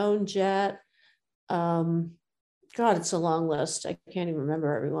 Joan Jett. God, it's a long list. I can't even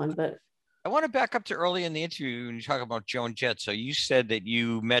remember everyone, but I want to back up to early in the interview when you talk about Joan Jett. So you said that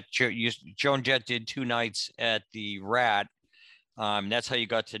you met Joan Jett did 2 nights at the Rat. That's how you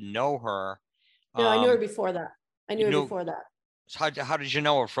got to know her. No, I knew her before that. So how did you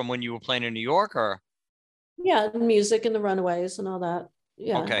know her? From when you were playing in New York, or? Yeah, music and the Runaways and all that.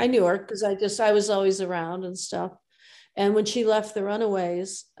 Yeah, okay. I knew her because I was always around and stuff. And when she left the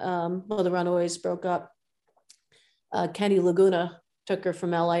Runaways, the Runaways broke up. Kenny Laguna took her from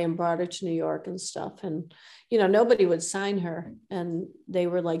LA and brought her to New York and stuff. And, nobody would sign her, and they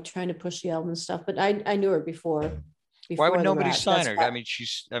were like trying to push the album and stuff. But I knew her before. Why would nobody sign her? I mean,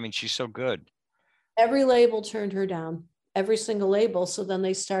 she's so good. Every label turned her down, every single label. So then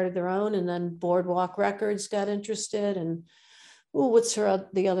they started their own, and then Boardwalk Records got interested, and what's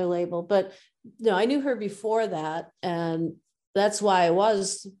the other label? But no, I knew her before that. And that's why I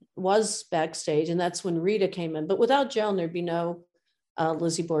was backstage. And that's when Rita came in. But without Joan, there'd be no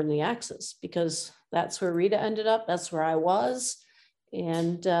Lizzie Borden and the Axis, because that's where Rita ended up. That's where I was.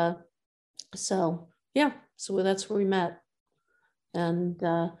 And so that's where we met. And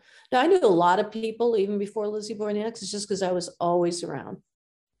no, I knew a lot of people even before Lizzie Borden and the Axis, just because I was always around,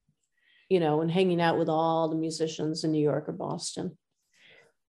 and hanging out with all the musicians in New York or Boston.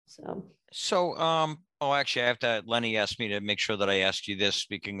 So actually, I have to. Lenny asked me to make sure that I asked you this.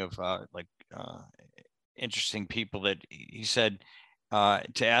 Speaking of interesting people, that he said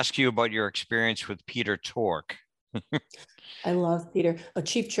to ask you about your experience with Peter Tork. I love Peter.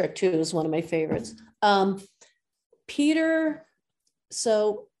 Cheap Trick too is one of my favorites. Peter.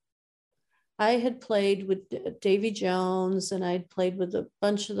 So I had played with Davy Jones, and I'd played with a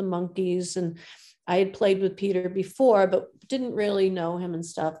bunch of the Monkees, and I had played with Peter before, but didn't really know him and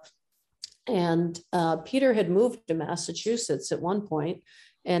stuff. And Peter had moved to Massachusetts at one point,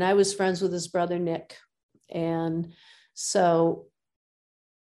 and I was friends with his brother, Nick. And so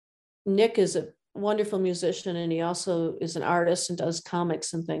Nick is a wonderful musician, and he also is an artist and does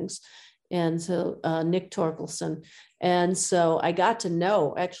comics and things. And so Nick Torkelson. And so I got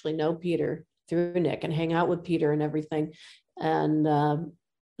to actually know Peter through Nick and hang out with Peter and everything. And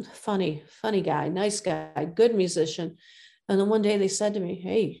funny guy, nice guy, good musician. And then one day they said to me,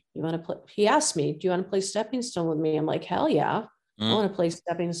 hey, you want to play? He asked me, do you want to play Stepping Stone with me? I'm like, hell yeah. I want to play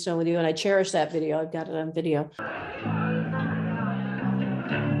Stepping Stone with you. And I cherish that video. I've got it on video. I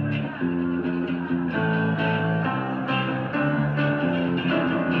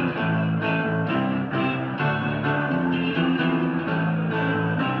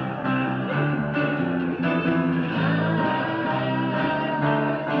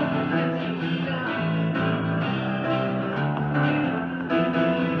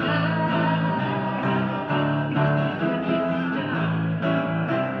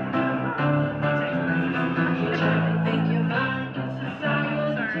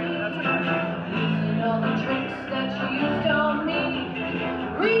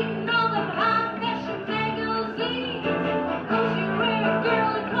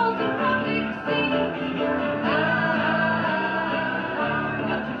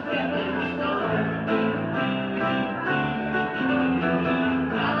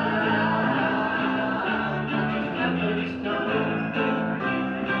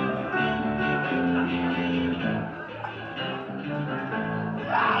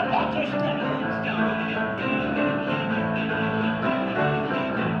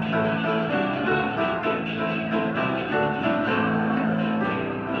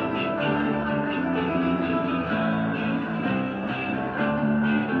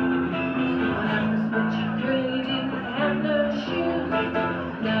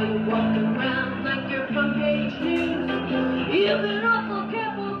you walking around like you're from page news. You've been awful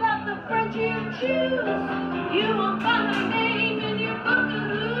careful about the friends you choose. You won't find my name in your book of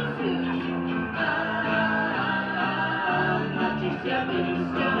who's who. I'm not your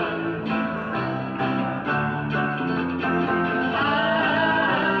stepping stone.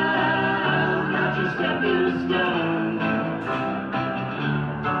 I'm not your stepping stone.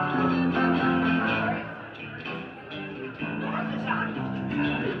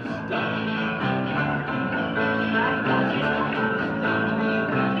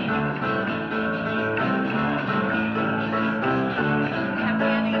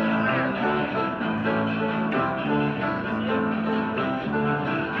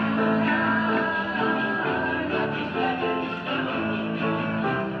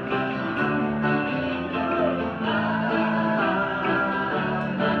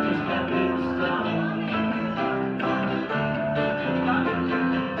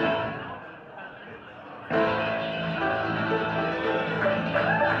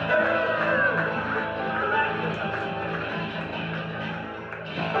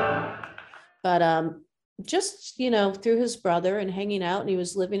 But just, you know, through his brother and hanging out, and he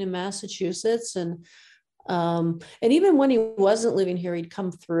was living in Massachusetts, and even when he wasn't living here, he'd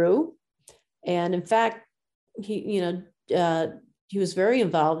come through. And in fact, he, you know, he was very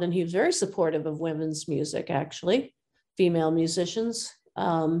involved, and he was very supportive of women's music, actually, female musicians.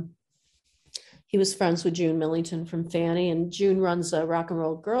 He was friends with June Millington from Fanny, and June runs a rock and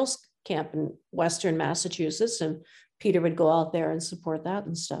roll girls camp in Western Massachusetts, and Peter would go out there and support that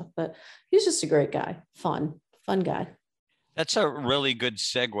and stuff. But he's just a great guy, fun guy. That's a really good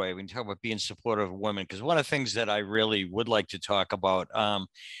segue when you talk about being supportive of women, because one of the things that I really would like to talk about, I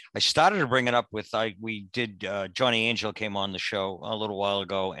started to bring it up with, Johnny Angel came on the show a little while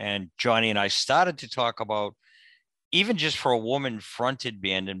ago, and Johnny and I started to talk about, even just for a woman fronted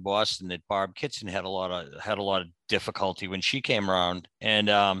band in Boston, that Barb Kitson had a lot of difficulty when she came around.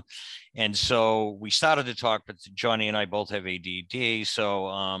 And so we started to talk, but Johnny and I both have ADD.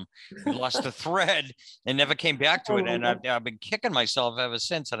 So we lost the thread and never came back to it. And I've been kicking myself ever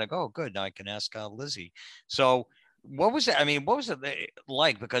since. And I go, oh, good, now I can ask Lizzie. So what was it? I mean, what was it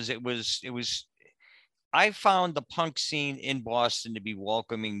like? Because it was, I found the punk scene in Boston to be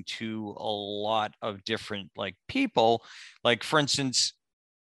welcoming to a lot of different people. Like, for instance,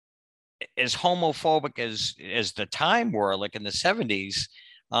 as homophobic as the time were, like in the 70s,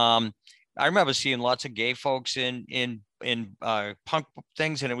 I remember seeing lots of gay folks in punk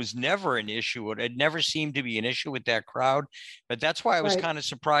things, and it was never an issue. It never seemed to be an issue with that crowd. But that's why I was kind of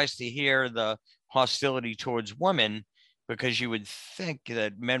surprised to hear the hostility towards women, because you would think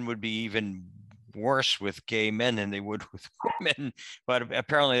that men would be even worse with gay men than they would with women, but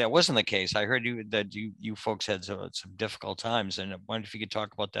apparently that wasn't the case. I heard you folks had some difficult times, and I wondered if you could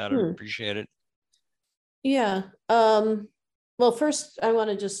talk about that. I'd appreciate it. Yeah. Well, first I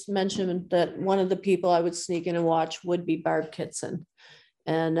want to just mention that one of the people I would sneak in and watch would be Barb Kitson.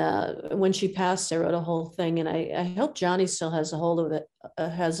 And when she passed, I wrote a whole thing, and I hope Johnny still has a hold of it,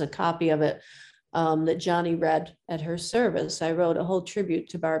 has a copy of it, that Johnny read at her service. I wrote a whole tribute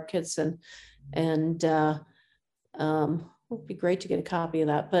to Barb Kitson. And it would be great to get a copy of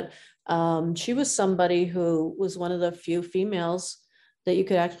that. But she was somebody who was one of the few females that you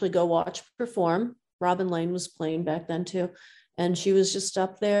could actually go watch perform. Robin Lane was playing back then too. And she was just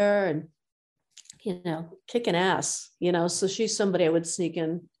up there and, you know, kicking ass, you know. So she's somebody I would sneak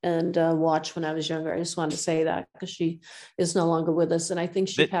in and watch when I was younger. I just wanted to say that, because she is no longer with us. And I think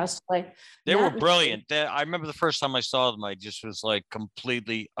she passed away. They were brilliant. I remember the first time I saw them, I just was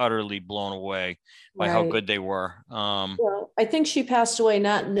completely, utterly blown away by how good they were. Well, I think she passed away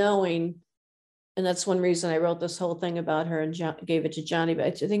not knowing, and that's one reason I wrote this whole thing about her and gave it to Johnny. But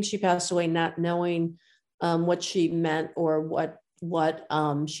I think she passed away not knowing what she meant, or what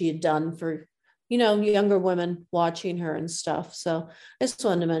she had done for, you know, younger women watching her and stuff. So I just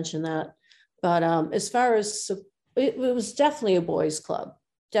wanted to mention that. But as far as, it was definitely a boys' club,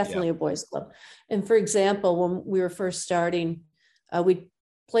 a boys' club. And for example, when we were first starting, we'd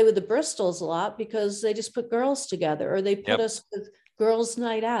play with the Bristols a lot, because they just put girls together, or they put us with girls'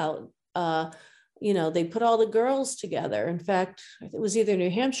 night out. You know, they put all the girls together. In fact, it was either New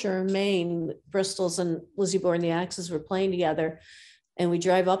Hampshire or Maine, Bristols and Lizzie Borden and the Axes were playing together, and we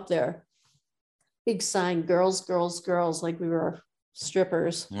drive up there. Big sign, girls, girls, girls, like we were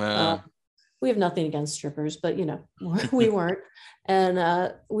strippers. Wow. We have nothing against strippers, but, you know, we weren't.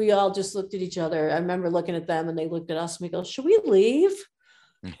 And we all just looked at each other. I remember looking at them, and they looked at us, and we go, should we leave?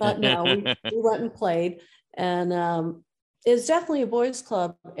 But no, we went and played. And it was definitely a boys'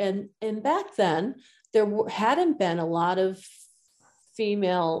 club. And back then, there hadn't been a lot of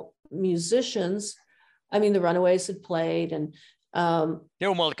female musicians. I mean, the Runaways had played, and they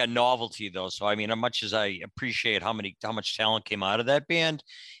were more like a novelty though. So I mean, as much as I appreciate how much talent came out of that band,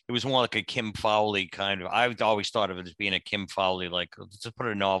 it was more like a Kim Fowley kind of. I always thought of it as being a Kim Fowley, like let's just put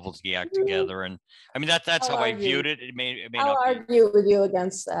a novelty act together. And I mean that's I'll how I argue. viewed it. It may I'll not be. argue with you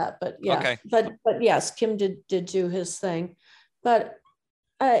against that, but yeah. Okay. But yes, Kim did do his thing, but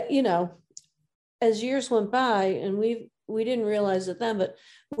you know, as years went by, and we didn't realize it then, but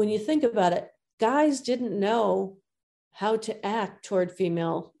when you think about it, guys didn't know how to act toward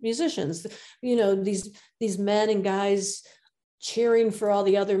female musicians. You know, these men and guys cheering for all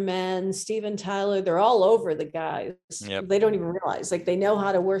the other men, Steven Tyler, they're all over the guys. Yep. They don't even realize, like, they know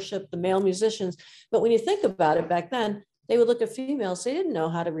how to worship the male musicians. But when you think about it, back then, they would look at females, they didn't know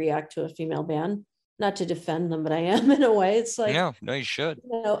how to react to a female band. Not to defend them, but I am in a way. It's like, No, you should.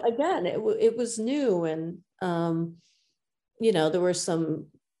 You know, again, it was new. And, you know, there were some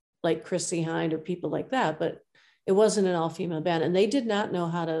like Chrissie Hynde or people like that, but it wasn't an all-female band, and they did not know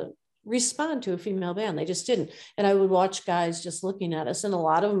how to respond to a female band. They just didn't. And I would watch guys just looking at us, and a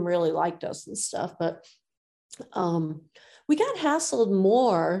lot of them really liked us and stuff, but we got hassled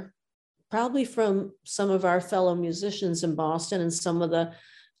more probably from some of our fellow musicians in Boston and some of the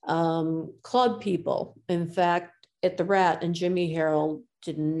club people. In fact, at the Rat, and Jimmy Harold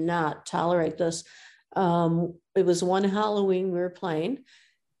did not tolerate this. It was one Halloween we were playing,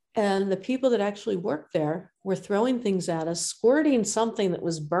 and the people that actually worked there were throwing things at us, squirting something that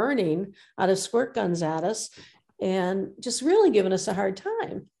was burning out of squirt guns at us, and just really giving us a hard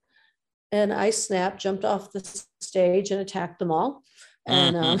time. And I snapped, jumped off the stage and attacked them all.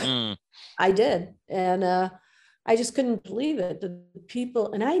 And I did. And I just couldn't believe it. The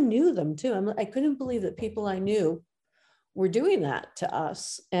people, and I knew them too. I couldn't believe that people I knew were doing that to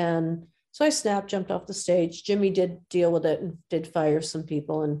us. And so I snapped, jumped off the stage. Jimmy did deal with it and did fire some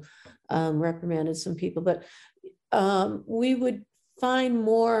people and reprimanded some people. But we would find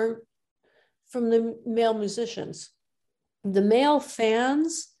more from the male musicians. The male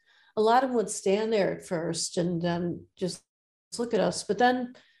fans, a lot of them would stand there at first and then just look at us. But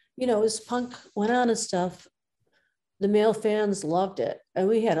then, you know, as punk went on and stuff, the male fans loved it. And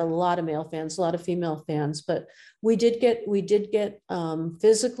we had a lot of male fans, a lot of female fans, but we did get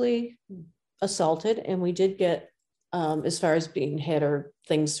physically assaulted, and we did get, as far as being hit or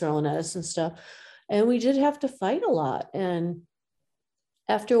things thrown at us and stuff. And we did have to fight a lot. And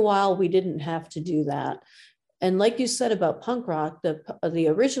after a while, we didn't have to do that. And like you said about punk rock, the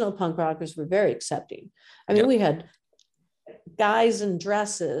original punk rockers were very accepting. I mean, we had guys in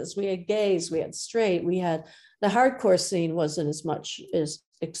dresses, we had gays, we had straight, we had the hardcore scene wasn't as much as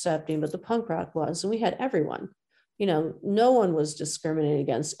accepting, but the punk rock was, and we had everyone. You know, no one was discriminated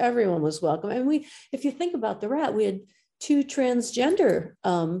against. Everyone was welcome. And if you think about the Rat, we had 2 transgender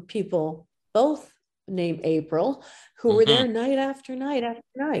people, both named April, who were there night after night after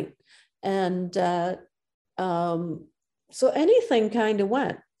night. And so anything kind of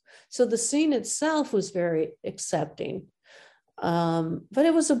went. So the scene itself was very accepting. But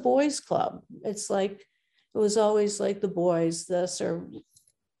it was a boys' club. It's like, it was always like the boys, this, or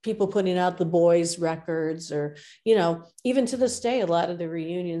people putting out the boys' records, or, you know, even to this day, a lot of the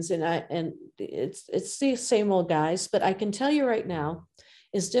reunions, and it's the same old guys. But I can tell you right now,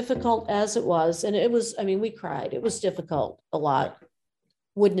 as difficult as it was, and it was, I mean, we cried. It was difficult a lot.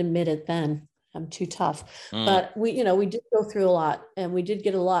 Wouldn't admit it then. I'm too tough. But we did go through a lot, and we did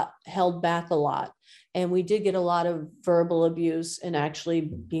get a lot held back a lot. And we did get a lot of verbal abuse and actually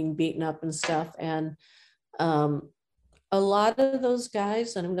being beaten up and stuff. And a lot of those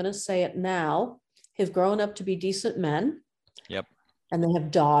guys, and I'm going to say it now, have grown up to be decent men. Yep. And they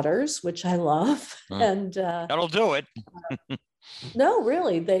have daughters, which I love. And that'll do it. No,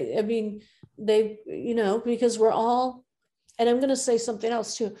 really. They, you know, because we're all, and I'm going to say something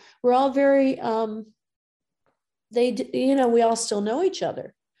else too. We're all very, we all still know each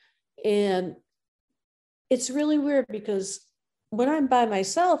other. And it's really weird because when I'm by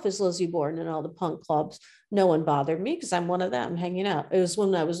myself as Lizzie Borden in all the punk clubs, no one bothered me because I'm one of them hanging out. It was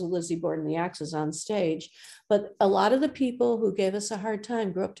when I was with Lizzie Borden, the Axes on stage. But a lot of the people who gave us a hard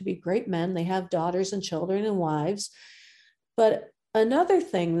time grew up to be great men. They have daughters and children and wives. But another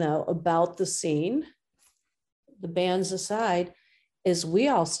thing, though, about the scene, the bands aside, is we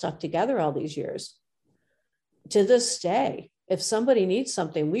all stuck together all these years. To this day, if somebody needs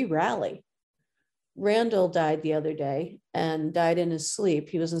something, we rally. Randall died the other day and died in his sleep.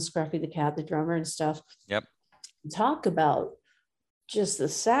 He was in Scruffy the Cat, the drummer and stuff. Yep. Talk about just the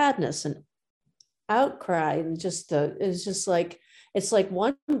sadness and outcry, and it's like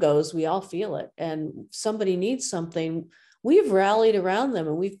one goes, we all feel it. And somebody needs something, we've rallied around them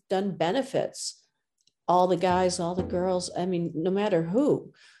and we've done benefits, all the guys, all the girls, I mean, no matter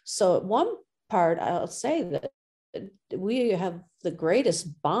who. So at one part, I'll say that we have the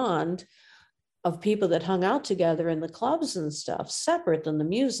greatest bond of people that hung out together in the clubs and stuff, separate than the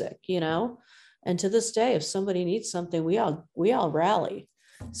music, you know. And to this day, if somebody needs something, we all rally.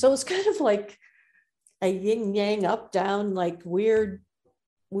 So it's kind of like a yin yang, up down, like weird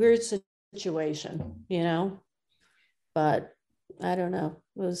situation, you know. But I don't know.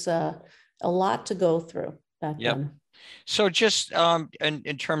 It was a lot to go through back Yep. then. So just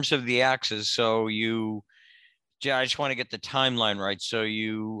in terms of the Axes, so I just want to get the timeline right. So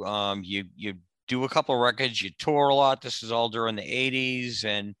you do a couple of records, you tour a lot. This is all during the 80s.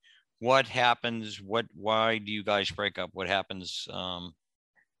 And what happens? Why do you guys break up? What happens?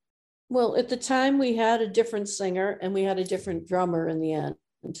 Well, at the time we had a different singer and we had a different drummer in the end.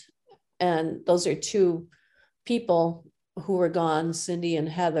 And those are two people who were gone, Cindy and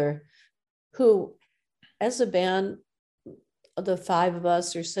Heather, who as a band, the five of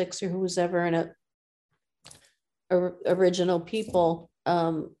us or six or who was ever in it, original people,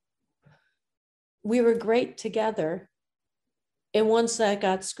 we were great together. And once that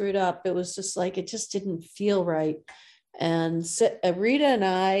got screwed up, it was just like, it just didn't feel right. And Rita and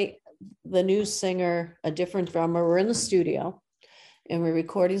I, the new singer, a different drummer, were in the studio and we're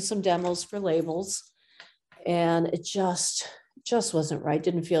recording some demos for labels. And it just wasn't right,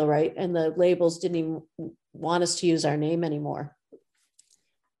 didn't feel right. And the labels didn't even want us to use our name anymore.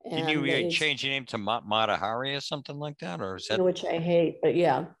 Did you change your name to Mata Hari or something like that? Or is that? Which I hate, but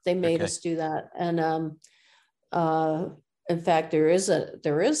yeah, they made us do that. And in fact, there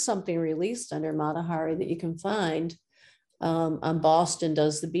is something released under Mata Hari that you can find on Boston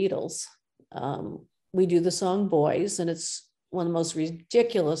Does the Beatles. We do the song Boys, and it's one of the most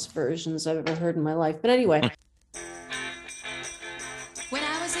ridiculous versions I've ever heard in my life. But anyway. When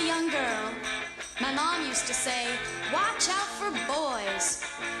I was a young girl, my mom used to say, watch out for boys.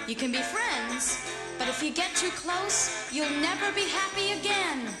 You can be friends, but if you get too close, you'll never be happy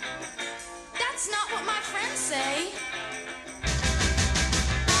again. That's not what my friends say.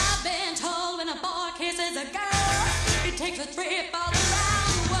 I've been told when a boy kisses a girl, it takes a trip all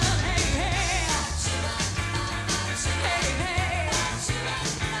around the world. Hey, hey. Hey, hey.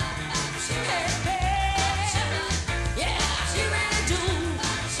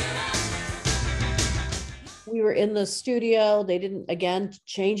 We were in the studio. They didn't, again,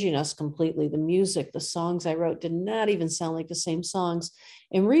 changing us completely. The music, the songs I wrote did not even sound like the same songs.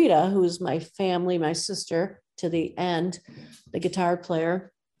 And Rita, who is my family, my sister to the end, the guitar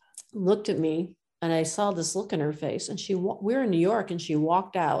player, looked at me and I saw this look in her face. And we were in New York and she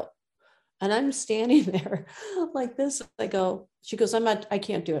walked out. And I'm standing there like this. She goes, I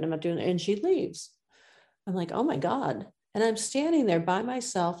can't do it. I'm not doing it. And she leaves. I'm like, oh my God. And I'm standing there by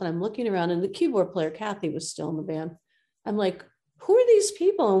myself and I'm looking around and the keyboard player, Kathy, was still in the band. I'm like, who are these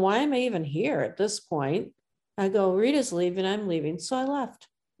people and why am I even here at this point? I go, Rita's leaving, I'm leaving. So I left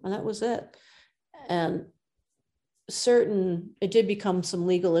and that was it. And it did become some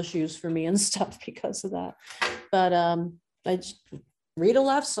legal issues for me and stuff because of that. But Rita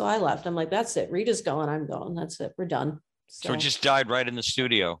left, so I left. I'm like, that's it. Rita's going, I'm going. That's it. We're done. So it just died right in the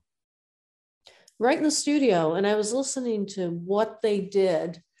studio. Right in the studio. And I was listening to what they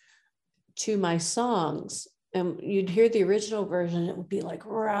did to my songs. And you'd hear the original version, it would be like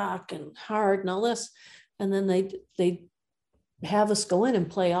rock and hard and all this. And then they have us go in and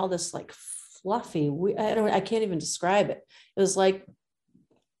play all this like fluffy. I can't even describe it. It was like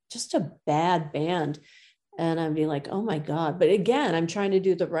just a bad band. And I'd be like, oh my God. But again, I'm trying to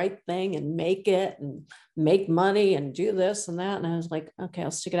do the right thing and make it and make money and do this and that. And I was like, okay,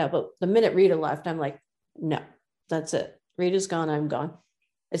 I'll stick it out. But the minute Rita left, I'm like, no, that's it. Rita's gone, I'm gone.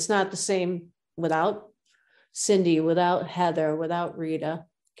 It's not the same without Cindy, without Heather, without Rita.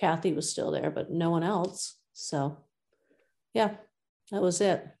 Kathy was still there, but no one else. So yeah, that was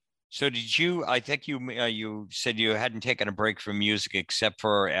it. So I think you said you hadn't taken a break from music except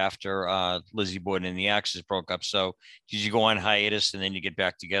for after Lizzie Borden and the Axes broke up. So did you go on hiatus and then you get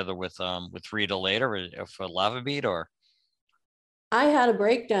back together with Rita later for Lava Beat, or? I had a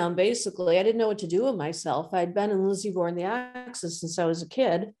breakdown, basically. I didn't know what to do with myself. I'd been in Lizzie Borden and the Axes since I was a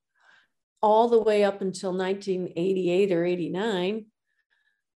kid, all the way up until 1988 or 89.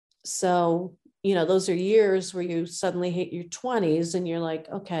 So those are years where you suddenly hit your 20s and you're like,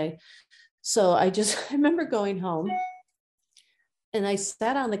 okay. So I remember going home and I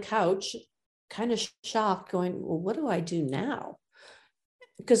sat on the couch, kind of shocked, going, well, what do I do now?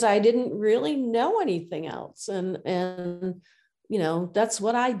 Because I didn't really know anything else. And that's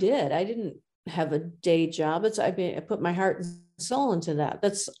what I did. I didn't have a day job. I put my heart and soul into that.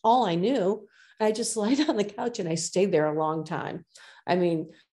 That's all I knew. I just laid on the couch and I stayed there a long time. I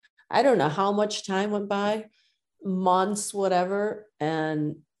mean, I don't know how much time went by, months, whatever.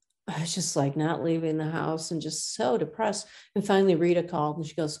 And I was just like not leaving the house and just so depressed. And finally Rita called and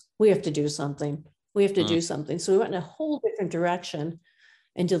she goes, we have to do something. We have to do something. So we went in a whole different direction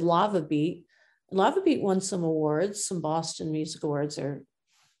and did Lava Beat. Lava Beat won some awards, some Boston Music Awards, or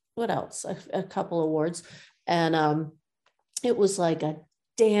what else? A couple awards. And it was like a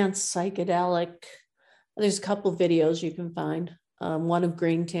dance psychedelic. There's a couple videos you can find. One of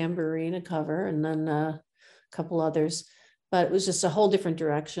Green Tambourine, a cover, and then a couple others. But it was just a whole different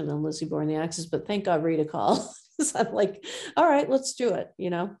direction than Lizzie Borden and the Axis. But thank God Rita called. So I'm like, all right, let's do it, you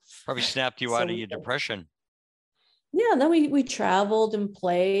know. Probably snapped you out of your depression. Yeah, and then we traveled and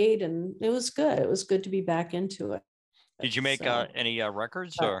played, and it was good. It was good to be back into it. Did you make any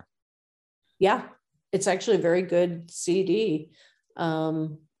records or? Yeah, it's actually a very good CD.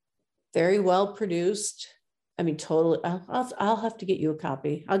 Very well produced. I mean, totally. I'll have to get you a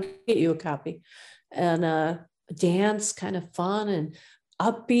copy. I'll get you a copy. And dance, kind of fun and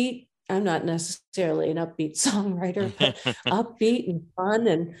upbeat. I'm not necessarily an upbeat songwriter, but upbeat and fun.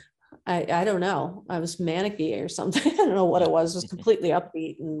 And I don't know. I was manic-y or something. I don't know what it was. It was completely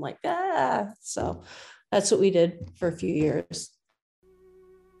upbeat and like, So that's what we did for a few years.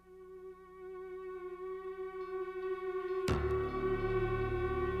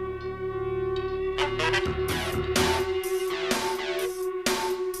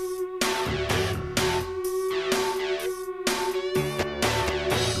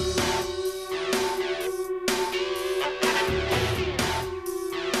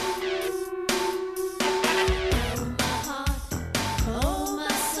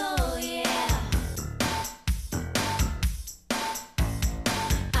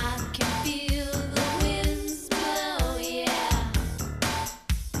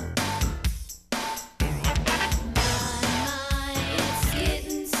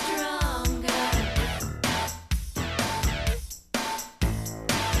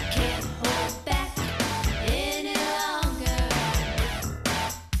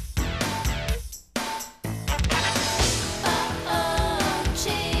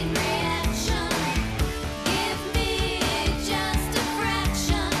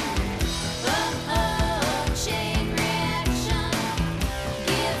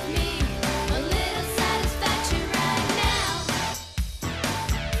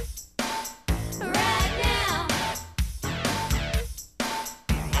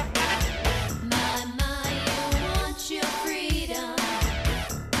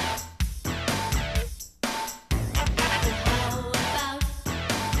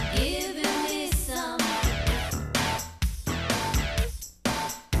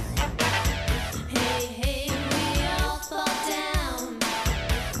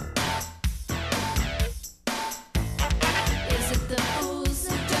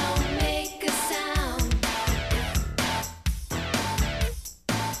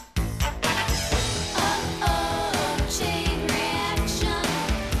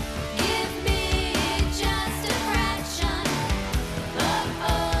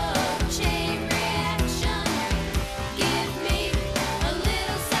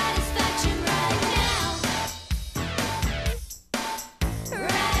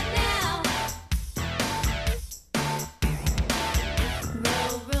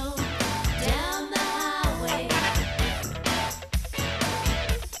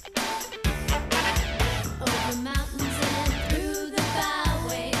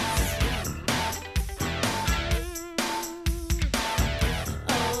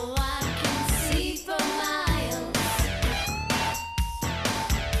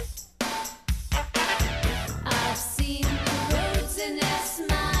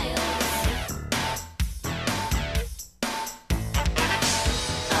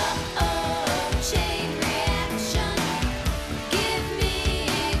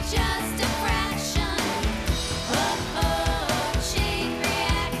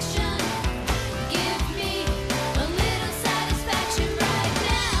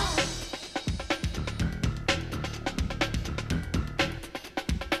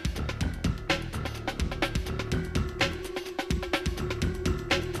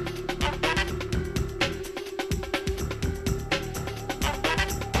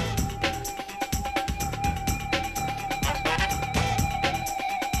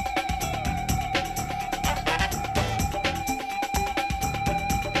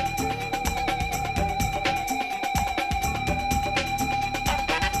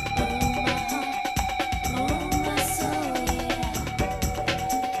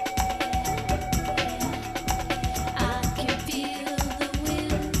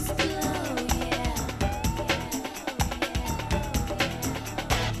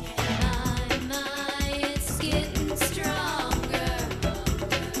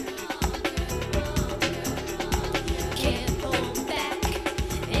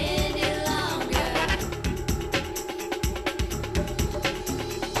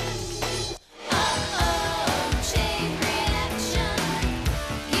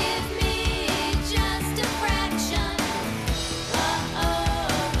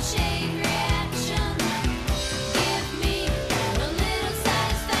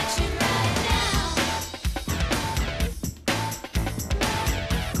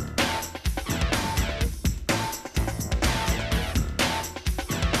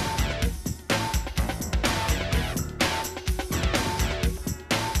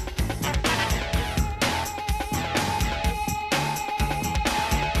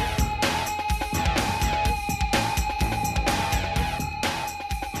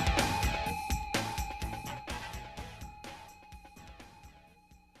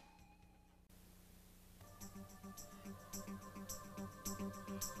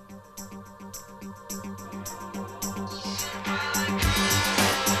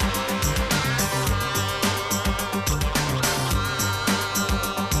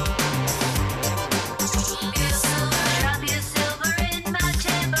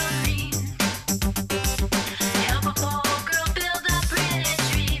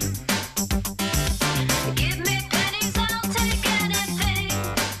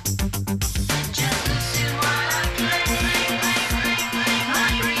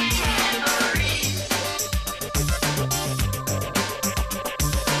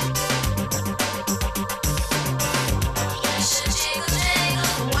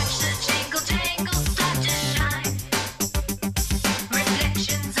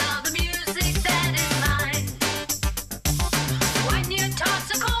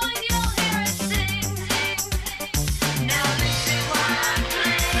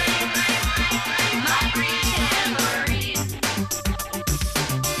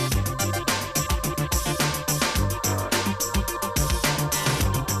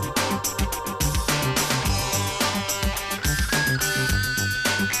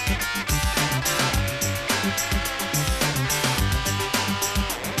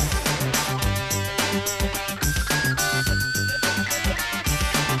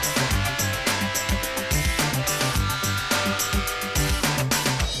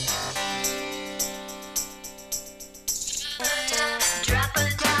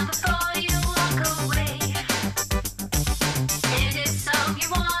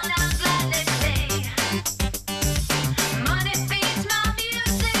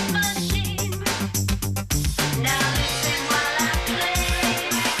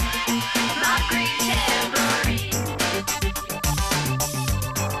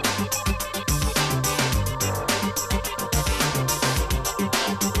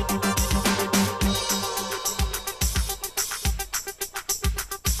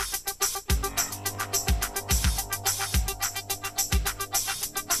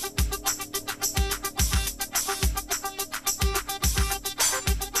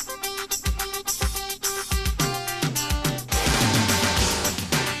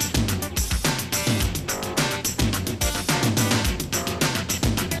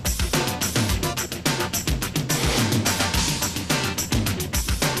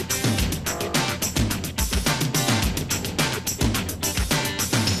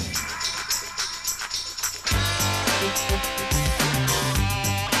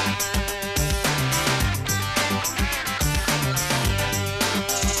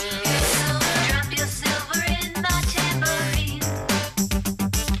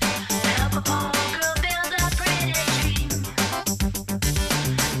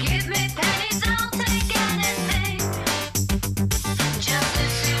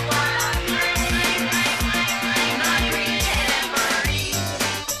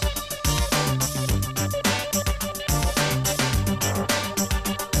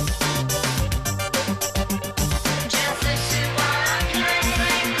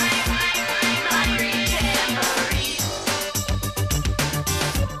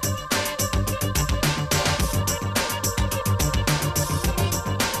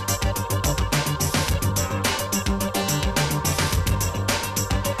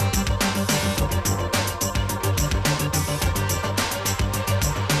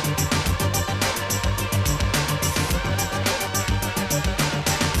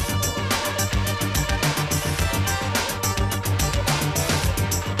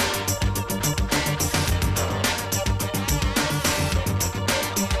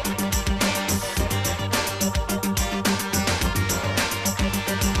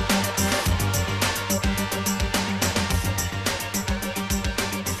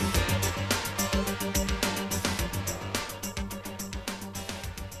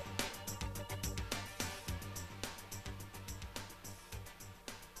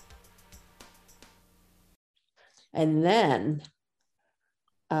 And then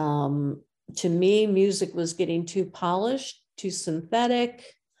to me, music was getting too polished, too synthetic,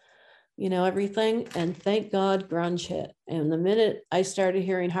 everything. And thank God grunge hit. And the minute I started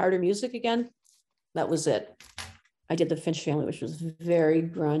hearing harder music again, that was it. I did the Finch Family, which was very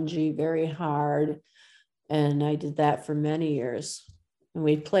grungy, very hard. And I did that for many years. And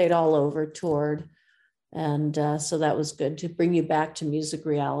we played all over, toured. And so that was good to bring you back to music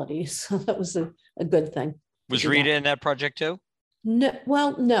reality. So that was a good thing. Was Rita in that project too? No,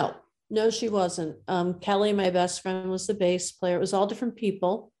 well, no, she wasn't. Kelly, my best friend, was the bass player. It was all different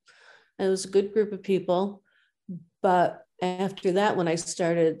people. And it was a good group of people. But after that, when I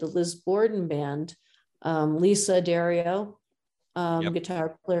started the Liz Borden band, Lisa Dario,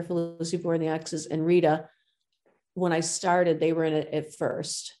 guitar player for Lizzie Borden, the X's, and Rita, when I started, they were in it at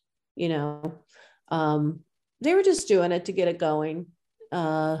first, they were just doing it to get it going.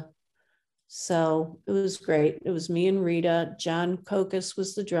 So it was great. It was me and Rita. John Kokos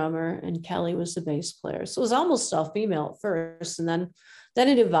was the drummer and Kelly was the bass player. So it was almost all female at first. And then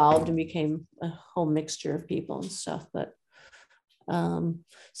it evolved and became a whole mixture of people and stuff. But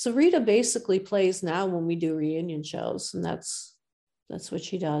so Rita basically plays now when we do reunion shows, and that's what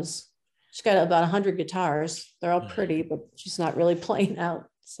she does. She's got about 100 guitars. They're all pretty, but she's not really playing out.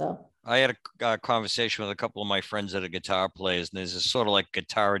 So I had a conversation with a couple of my friends that are guitar players, and there's a sort of like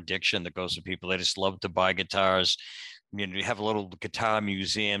guitar addiction that goes to people. They just love to buy guitars. You have little guitar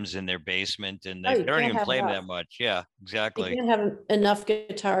museums in their basement, and they don't even play them that much. Yeah, exactly. You can't have enough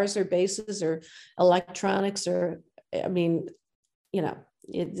guitars or basses or electronics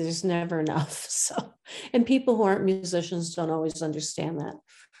there's never enough. So, and people who aren't musicians don't always understand that.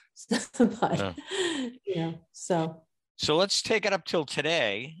 But, So let's take it up till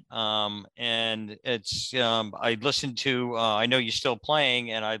today. And it's, I listened to, I know you're still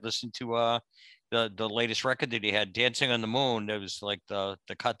playing, and I listened to the latest record that he had, Dancing on the Moon. It was like the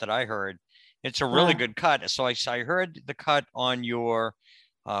cut that I heard. It's a really good cut. So I heard the cut on your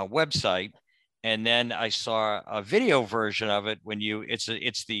website, and then I saw a video version of it when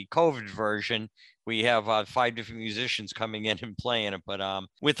it's the COVID version. We have 5 different musicians coming in and playing it, but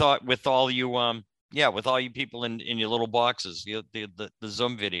with all you people in your little boxes, the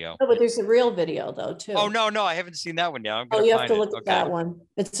Zoom video. Oh, but there's a real video though too. Oh no, I haven't seen that one yet. You have to look at that one.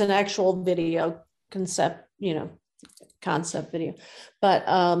 It's an actual video concept video.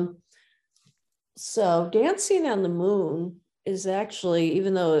 But so Dancing on the Moon is actually,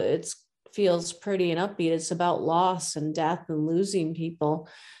 even though it feels pretty and upbeat, it's about loss and death and losing people.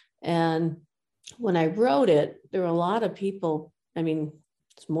 And when I wrote it, there were a lot of people,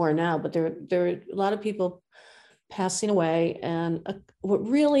 it's more now, but there were a lot of people passing away. And what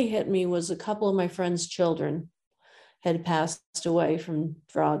really hit me was a couple of my friends' children had passed away from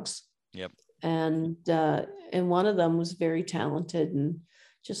drugs. Yep. And one of them was very talented and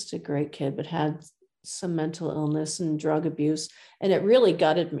just a great kid, but had some mental illness and drug abuse. And it really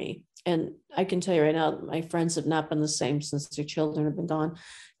gutted me. And I can tell you right now, my friends have not been the same since their children have been gone.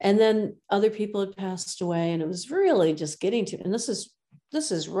 And then other people had passed away, and it was really just getting to, and this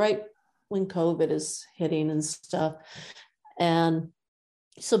is right when COVID is hitting and stuff. And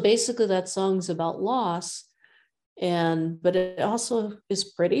so basically that song's about loss, but it also is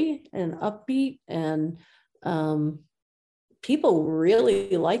pretty and upbeat, and people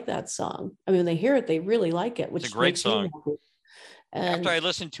really like that song. When they hear it, they really like it, which is a great song. And after I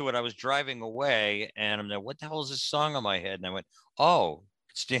listened to it, I was driving away, and I'm like, what the hell is this song on my head? And I went, oh,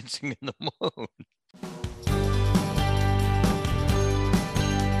 it's Dancing in the Moon.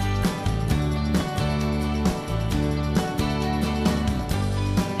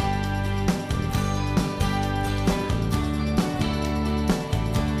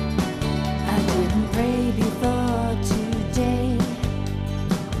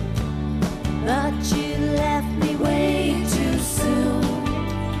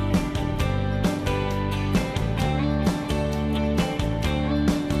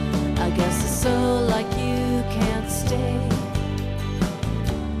 So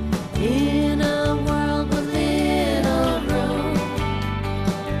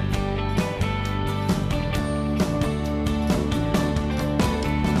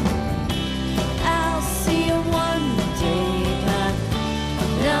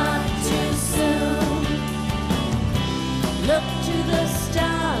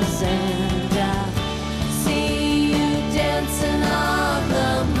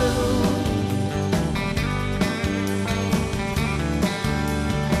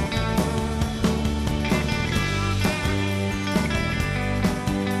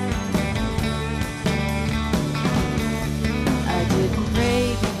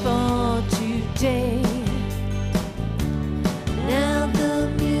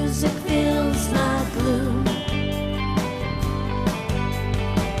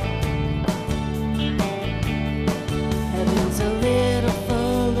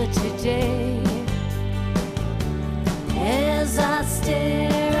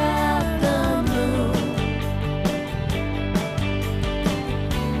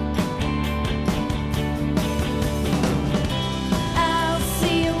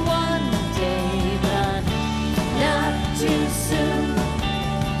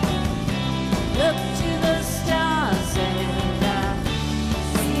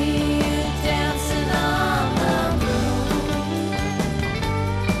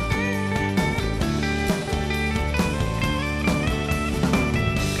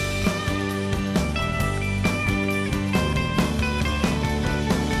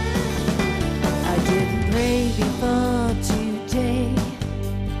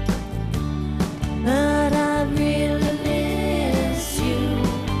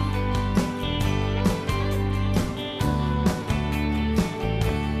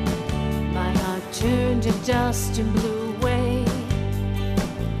and blew away.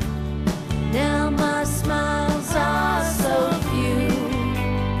 Now my smiles are so few.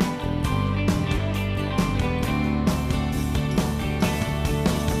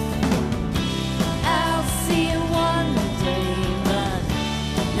 I'll see you one day, but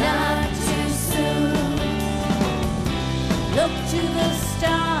not too soon. Look to the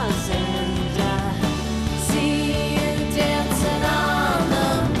stars and I see you dancing on the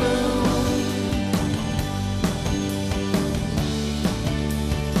moon.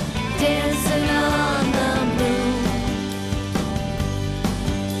 Dancing on the moon.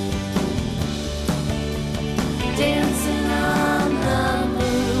 Dancing on the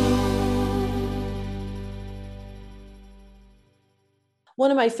moon.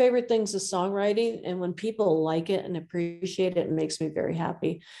 One of my favorite things is songwriting, and when people like it and appreciate it, it makes me very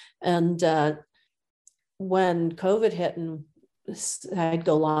happy. And when COVID hit and I'd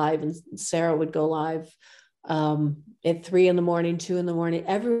go live and Sarah would go live at 3 a.m, 2 a.m,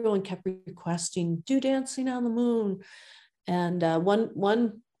 everyone kept requesting, do Dancing on the Moon. And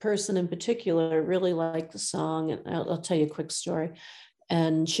one person in particular really liked the song, and I'll tell you a quick story.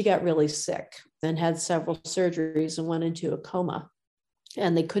 And she got really sick and had several surgeries and went into a coma.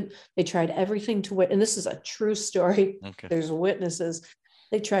 And they tried everything to wait. And this is a true story. Okay. There's witnesses.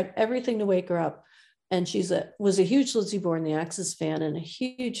 They tried everything to wake her up. And was a huge Lizzie Borden the Axis fan and a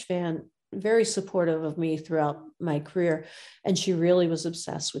huge fan, very supportive of me throughout my career. And she really was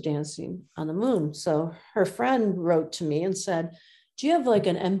obsessed with Dancing on the Moon. So her friend wrote to me and said, do you have like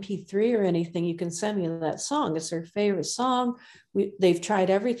an MP3 or anything you can send me that song? It's her favorite song. They've tried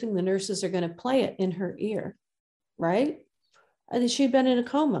everything. The nurses are going to play it in her ear, right? And she'd been in a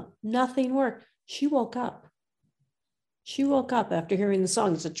coma. Nothing worked. She woke up. She woke up after hearing the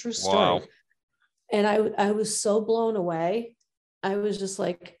song. It's a true story. Wow. And I was so blown away. I was just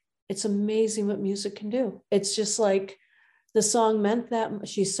like, it's amazing what music can do. It's just like the song meant that.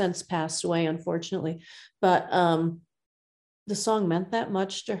 She's since passed away, unfortunately. But the song meant that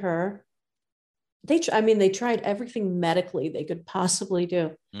much to her. They tried everything medically they could possibly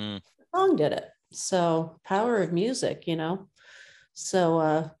do. The song did it. So power of music, you know. So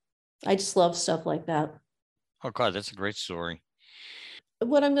I just love stuff like that. Oh God, that's a great story.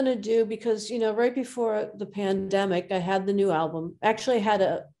 What I'm going to do, because, you know, right before the pandemic, I had the new album. Actually, I had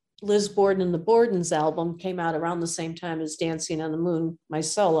a Liz Borden and the Bordens album came out around the same time as Dancing on the Moon, my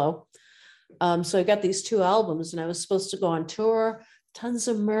solo. So I got these two albums and I was supposed to go on tour, tons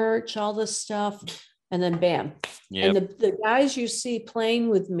of merch, all this stuff. And then bam. Yep. And the guys you see playing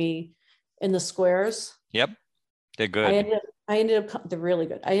with me in the squares. Yep. They're good. They're really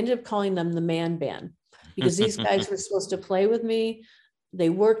good. I ended up calling them the Man Band because these guys were supposed to play with me. They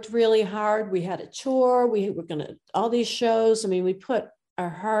worked really hard. We had a tour. We were going to all these shows. I mean, we put our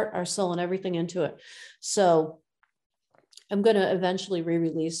heart, our soul, and everything into it. So I'm going to eventually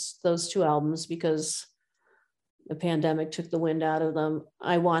re-release those two albums because the pandemic took the wind out of them.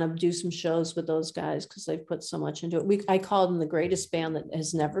 I want to do some shows with those guys because they've put so much into it. I call them the greatest band that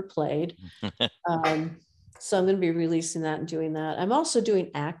has never played. So I'm going to be releasing that and doing that. I'm also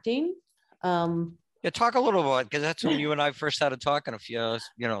doing acting. Yeah, talk a little about, because that's when you and I first started talking a few,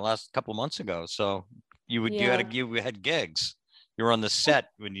 last couple of months ago. So you had gigs. You were on the set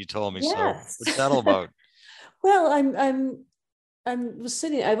when you told me. Yes. So what's that all about? Well,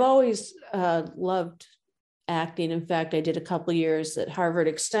 I've always loved acting. In fact, I did a couple of years at Harvard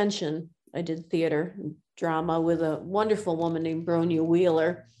Extension. I did theater and drama with a wonderful woman named Bronya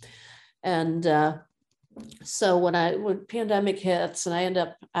Wheeler. And so when pandemic hits and I end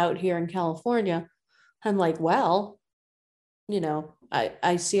up out here in California, I'm like, well,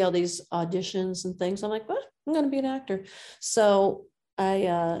 I see all these auditions and things. I'm like, what? I'm going to be an actor. So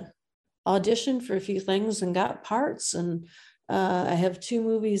I auditioned for a few things and got parts. And I have 2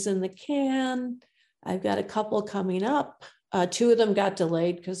 movies in the can. I've got a couple coming up. 2 of them got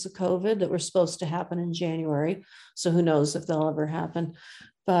delayed because of COVID that were supposed to happen in January. So who knows if they'll ever happen.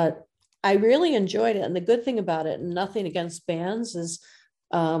 But I really enjoyed it. And the good thing about it, and nothing against bands, is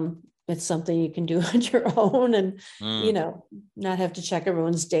it's something you can do on your own and, not have to check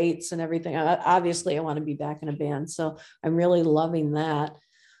everyone's dates and everything. Obviously, I want to be back in a band. So I'm really loving that.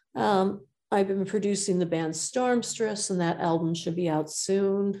 I've been producing the band Stormstress, and that album should be out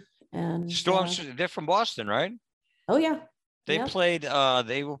soon. And Stormstress, they're from Boston, right? Oh, yeah. They played,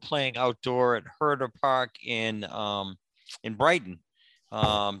 they were playing outdoor at Herder Park in Brighton.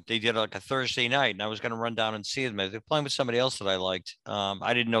 They did like a Thursday night, and I was going to run down and see them. They're playing with somebody else that I liked.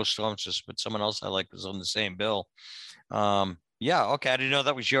 I didn't know Stormstress, but someone else I liked was on the same bill. Yeah, okay. I didn't know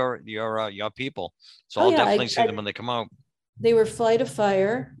that was your people. So I'll definitely see them when they come out. They were Flight of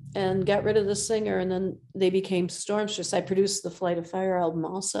Fire, and got rid of the singer, and then they became Stormstress. I produced the Flight of Fire album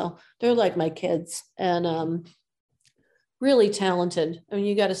also. They're like my kids, and really talented. I mean,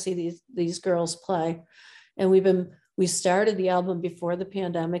 you got to see these girls play. And we started the album before the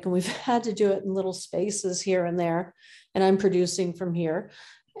pandemic, and we've had to do it in little spaces here and there. And I'm producing from here,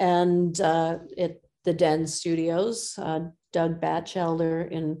 and at the Den Studios. Doug Batchelder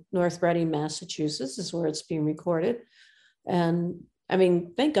in North Reading, Massachusetts is where it's being recorded. And I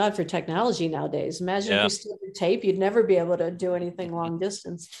mean, thank God for technology nowadays. Imagine if you still did tape, you'd never be able to do anything long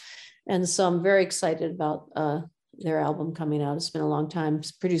distance. And so I'm very excited about their album coming out. It's been a long time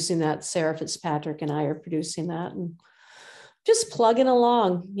producing that. Sarah Fitzpatrick and I are producing that, and just plugging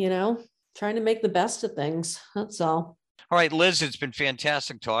along, trying to make the best of things. That's all. All right, Liz, it's been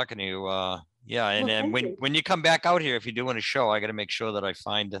fantastic talking to you. Yeah, and then when you come back out here, if you're doing a show, I got to make sure that I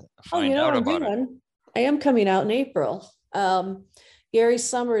find out about it. I am coming out in April. Gary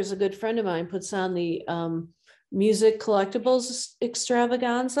Summers, a good friend of mine, puts on the music collectibles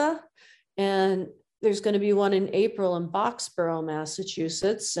extravaganza, and there's going to be one in April in Boxborough,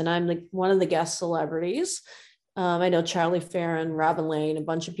 Massachusetts, and I'm one of the guest celebrities. I know Charlie Farron, Robin Lane, a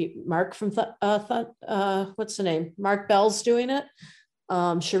bunch of people. Mark from what's the name? Mark Bell's doing it.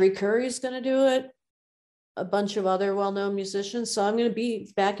 Cherie Curry's going to do it. A bunch of other well-known musicians. So I'm going to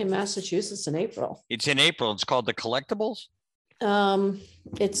be back in Massachusetts in April. It's in April. It's called the Collectibles.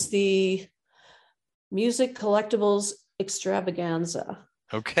 It's the Music Collectibles Extravaganza.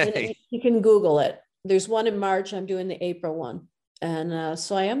 Okay. And you can Google it. There's one in March. I'm doing the April one. And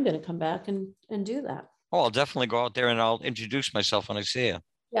so I am going to come back and do that. Oh, I'll definitely go out there and I'll introduce myself when I see you.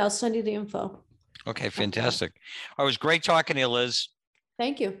 Yeah, I'll send you the info. Okay, fantastic. It was great talking to you, Liz.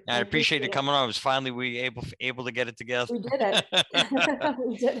 Thank you. I appreciate you coming on. It was finally able to get it together. We did it.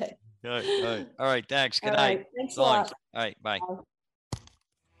 We did it. All right. Thanks. Good All night. right. Thanks a lot. All right. Bye. Bye.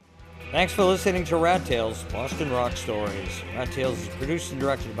 Thanks for listening to Rat Tales, Boston Rock Stories. Rat Tales is produced and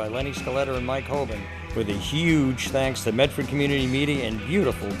directed by Lenny Scaletta and Mike Hoban, with a huge thanks to Medford Community Media in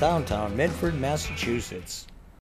beautiful downtown Medford, Massachusetts.